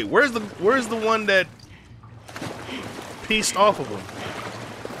every. Wait, where's the one that pieced off of him?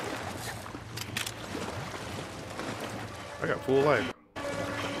 I got full life.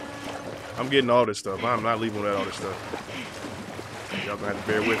 I'm getting all this stuff. I'm not leaving without all this stuff. Y'all gonna have to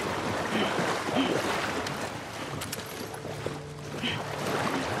bear with me.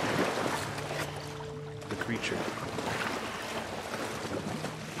 The creature.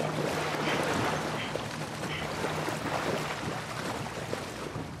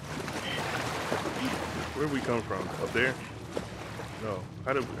 Where'd we come from? Up there? No.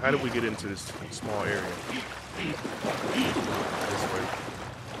 How did we get into this small area? This way.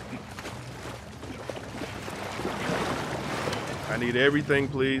 I need everything,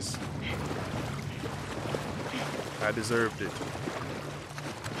 please. I deserved it.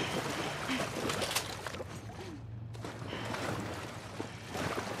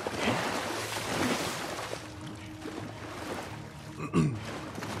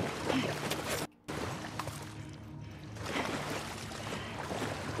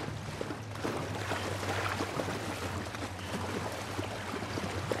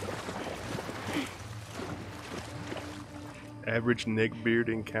 Average neckbeard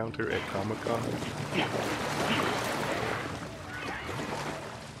encounter at Comic-Con.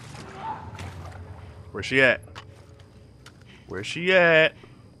 Where's she at? Where's she at?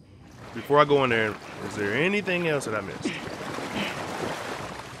 Before I go in there, is there anything else that I missed?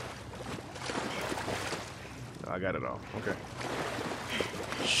 No, I got it all. Okay.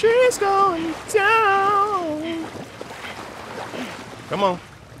 She's going down. Come on.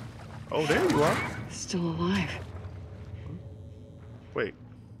 Oh, there you are. Still alive. Wait,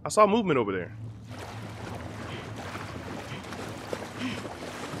 I saw movement over there.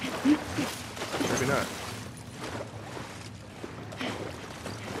 Maybe not.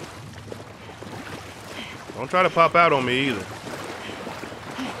 Don't try to pop out on me either.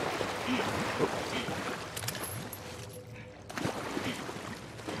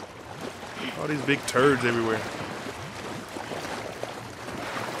 All these big turds everywhere.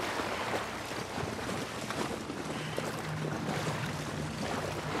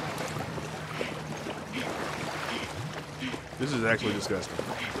 This is actually disgusting.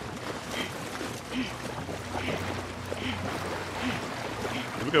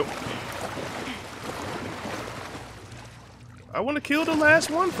 Here we go. I want to kill the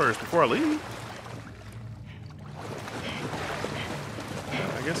last one first before I leave.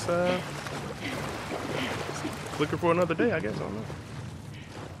 I guess, clicker for another day, I guess. I don't know.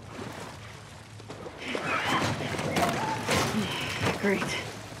 Great.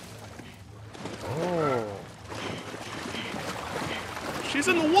 Oh. She's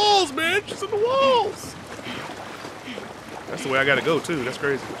in the walls, man. She's in the walls. That's the way I gotta go, too. That's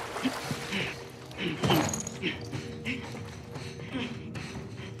crazy.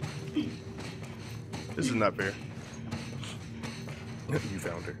 This is not fair. You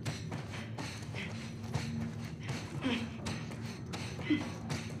found her.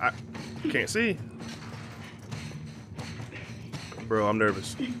 I can't see. Bro, I'm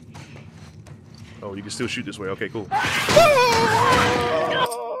nervous. Oh, you can still shoot this way. Okay, cool.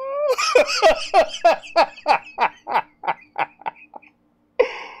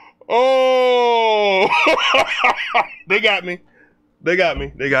 Oh! They got me. They got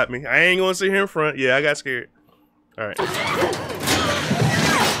me. They got me. I ain't gonna sit here in front. Yeah, I got scared. All right. Come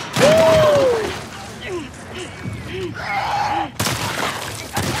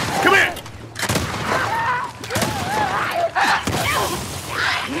here.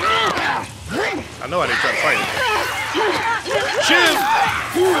 I know I didn't try to fight it. Chill.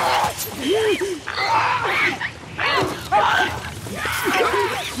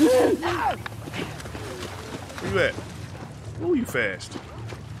 Where you at? Ooh, you fast.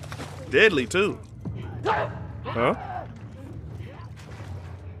 Deadly, too. Huh?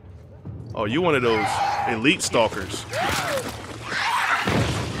 Oh, you one of those elite stalkers.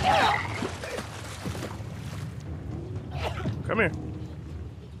 Come here.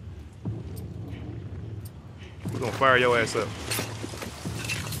 We're gonna fire your ass up.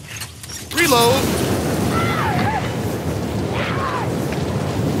 Reload!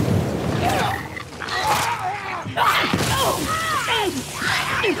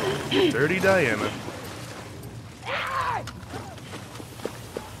 Dirty Diana.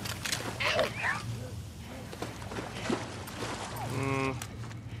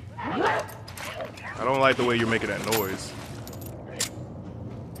 I don't like the way you're making that noise.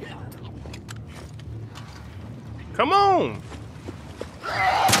 Come on!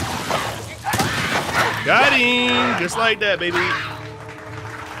 Got him! Just like that, baby.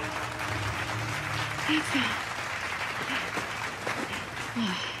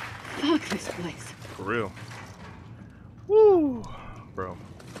 Fuck this place. For real. Woo! Bro.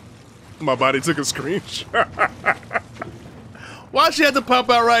 My body took a screenshot. Why she had to pop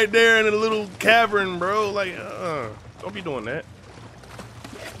out right there in a little cavern, bro? Like, don't be doing that.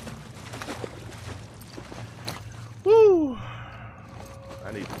 Woo!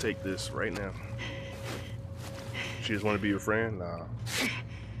 I need to take this right now. She just want to be your friend? Nah.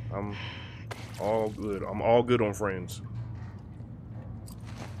 I'm all good. I'm all good on friends.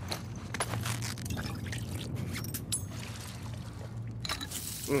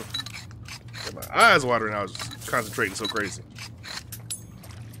 My eyes watering. I was concentrating so crazy.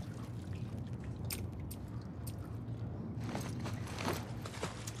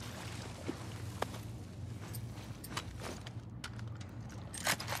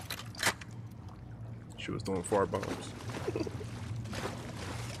 She was throwing fart bombs.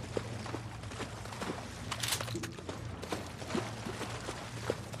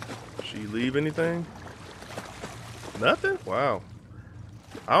 She leave anything? Nothing? Wow.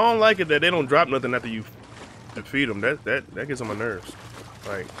 I don't like it that they don't drop nothing after you defeat them. That gets on my nerves.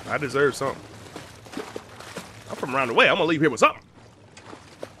 Like, I deserve something. I'm from around the way. I'm gonna leave here with something.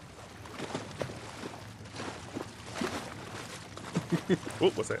 Oh,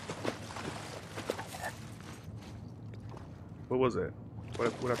 what's that? What was that?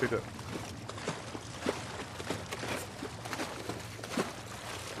 What I pick up?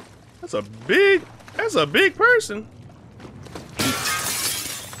 That's a big person.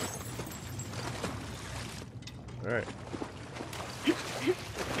 All right.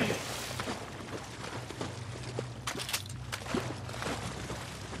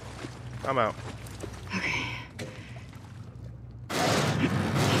 I'm out. Okay.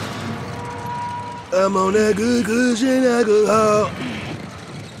 I'm on that good cushion alcohol.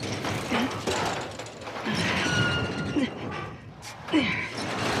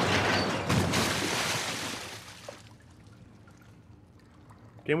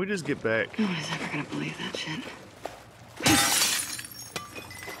 Can we just get back? No one is ever gonna believe that shit.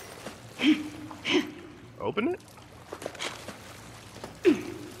 Open it?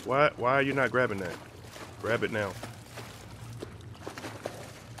 Why are you not grabbing that? Grab it now.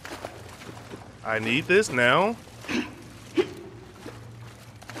 I need this now.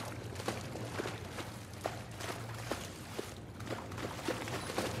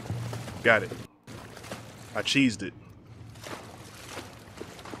 Got it. I cheesed it.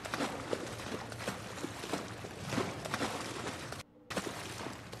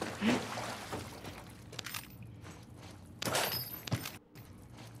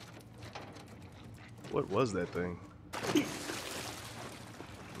 What was that thing?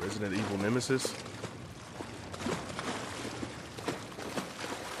 Resident Evil Nemesis?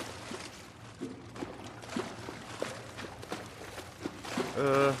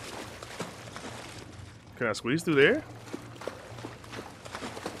 Can I squeeze through there?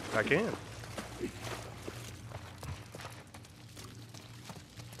 I can.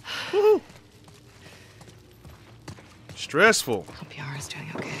 Woohoo! Stressful. Hope Yara's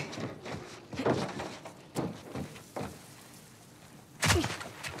doing okay.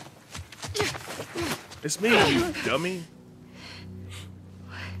 It's me, you dummy.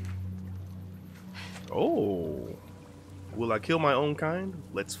 Oh. Will I kill my own kind?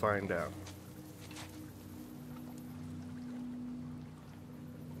 Let's find out.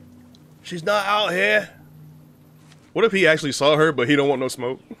 She's not out here. What if he actually saw her, but he don't want no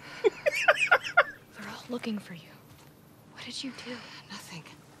smoke? They're all looking for you. What did you do? Nothing.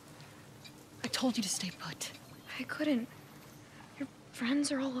 I told you to stay put. I couldn't. Your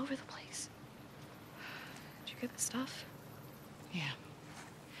friends are all over the place. Did you get the stuff? Yeah.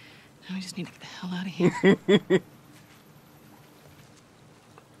 Now we just need to get the hell out of here.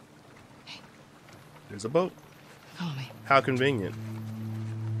 Hey. There's a boat. Follow me. How convenient.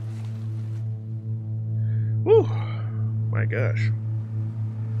 Whew. My gosh.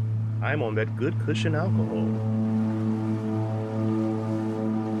 I'm on that good cushion alcohol.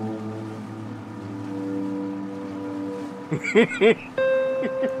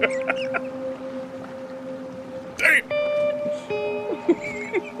 Damn.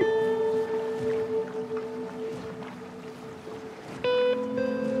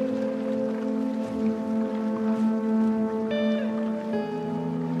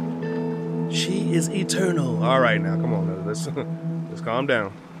 She is eternal. All right, now come on, let's calm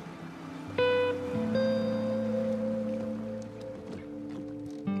down.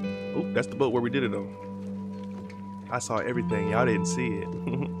 Oh, that's the boat where we did it though. I saw everything. Y'all didn't see it.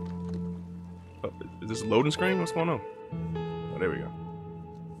 Oh, is this a loading screen? What's going on? Oh, there we go.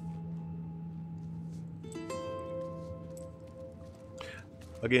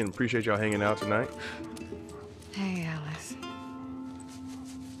 Again, appreciate y'all hanging out tonight. Hey, Alice.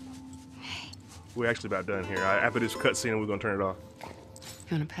 We're actually about done here. After this cutscene, we're gonna turn it off.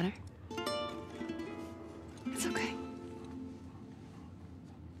 You want a pet her? It's okay.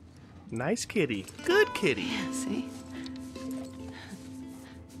 Nice kitty. Good kitty. Yeah, see?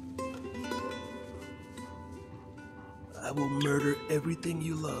 I will murder everything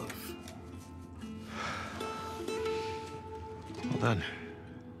you love. Well done.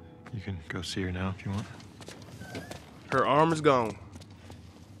 You can go see her now if you want. Her arm is gone.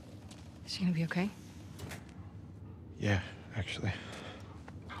 Is she gonna be okay? Yeah, actually.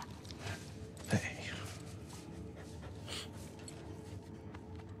 Hey.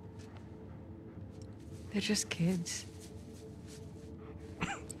 They're just kids.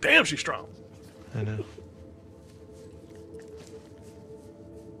 Damn, she's strong. I know.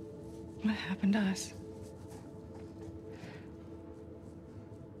 What happened to us?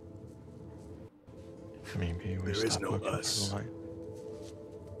 Maybe we There is stopped no looking us. for the light.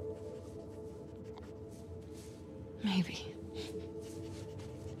 Maybe.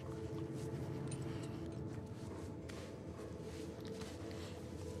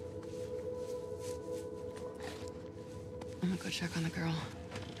 gonna go check on the girl.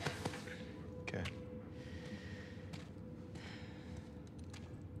 Okay.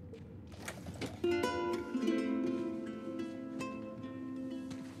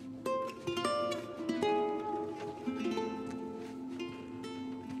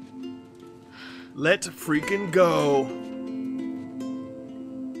 Let's freaking go.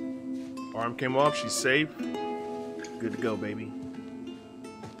 Arm came off. She's safe. Good to go, baby.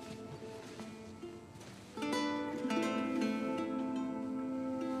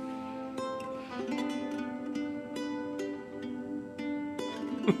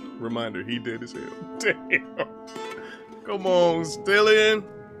 Reminder, he dead as hell. Damn. Come on, Stillion.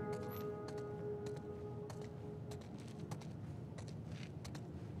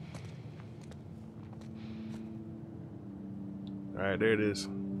 All right, there it is.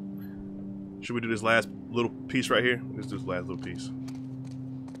 Should we do this last little piece right here? Let's do this last little piece.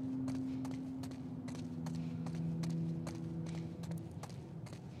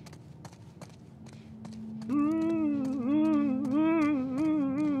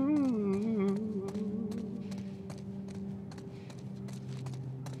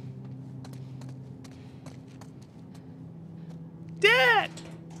 Dad!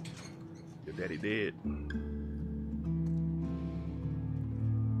 Your daddy dead.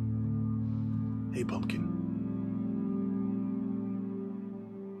 Hey, pumpkin.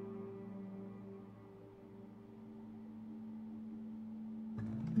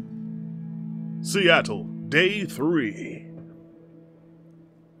 Seattle, day 3.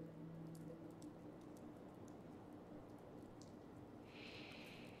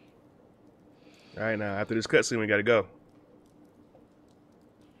 All right, now after this cutscene, we gotta go.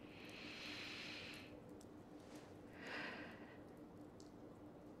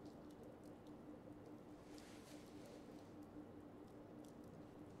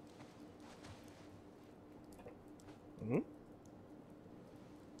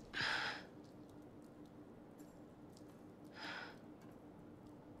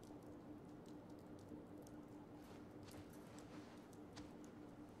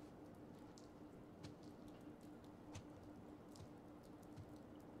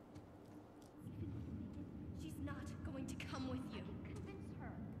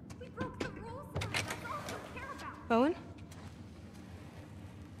 Owen?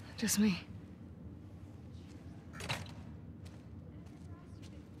 Just me.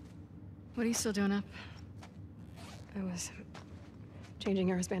 What are you still doing up? I was changing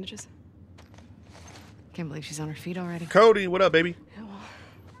Yara's bandages. Can't believe she's on her feet already. Cody, what up, baby? Yeah, well,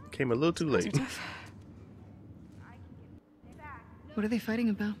 Came a little too late. What are they fighting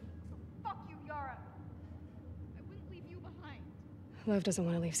about? Fuck you, Yara. I wouldn't leave you behind. Lev doesn't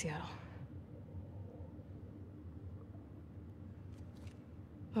want to leave Seattle.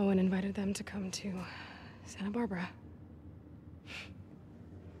 Owen invited them to come to Santa Barbara.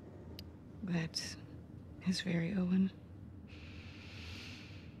 That is very Owen.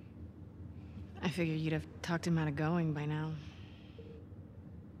 I figured you'd have talked him out of going by now.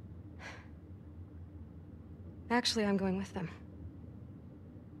 Actually, I'm going with them.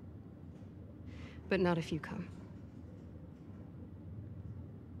 But not if you come.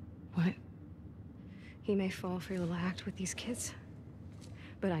 What? He may fall for your little act with these kids,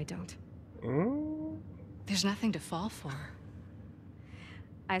 but I don't. There's nothing to fall for.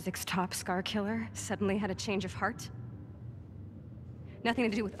 Isaac's top scar killer suddenly had a change of heart. Nothing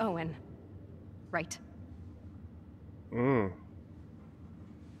to do with Owen, right?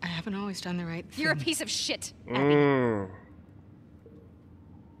 I haven't always done the right thing. You're a piece of shit, Abby.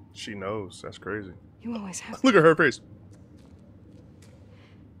 She knows. That's crazy. You always have. Look at her face.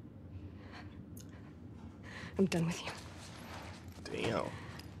 I'm done with you. Damn.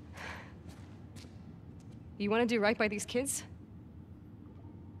 You want to do right by these kids?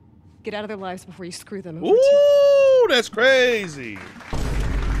 Get out of their lives before you screw them over Ooh, too. that's crazy.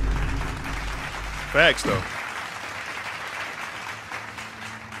 Facts, though.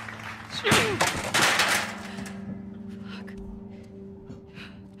 Fuck.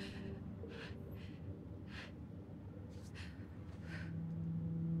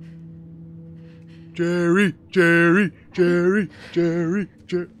 Jerry, Jerry, Jerry, Jerry,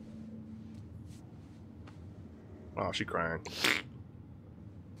 Jerry. Oh, she crying.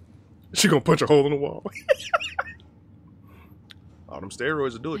 She gonna punch a hole in the wall. All them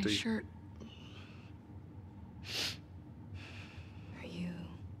steroids will do it My to you. shirt. Are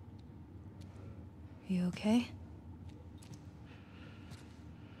you okay?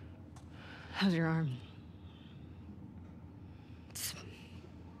 How's your arm?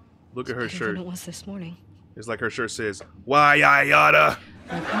 Look at her Better shirt. than it was this morning. It's like her shirt says, "Why I oughta."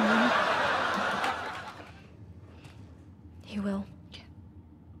 You will.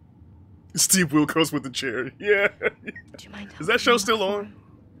 Steve Wilkos with the chair. Yeah. Do you mind? Is that show still on?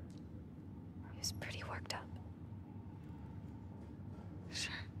 He was pretty worked up.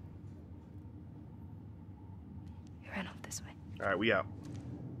 Sure. We ran off this way. All right, we out.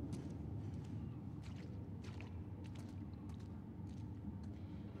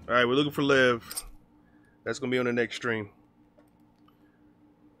 All right, we're looking for Liv. That's gonna be on the next stream.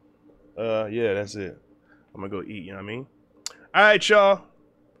 Yeah, that's it. I'm gonna go eat, you know what I mean? All right, y'all.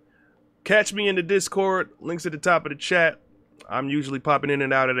 Catch me in the Discord. Links at the top of the chat. I'm usually popping in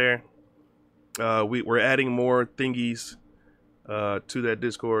and out of there. We're adding more thingies to that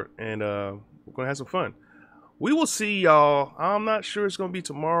Discord, and we're gonna have some fun. We will see y'all. I'm not sure it's gonna be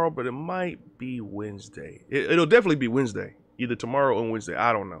tomorrow, but it might be Wednesday. It'll definitely be Wednesday. Either tomorrow or Wednesday.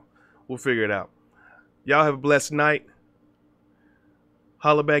 I don't know. We'll figure it out. Y'all have a blessed night.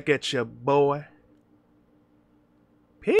 Holla back at your boy.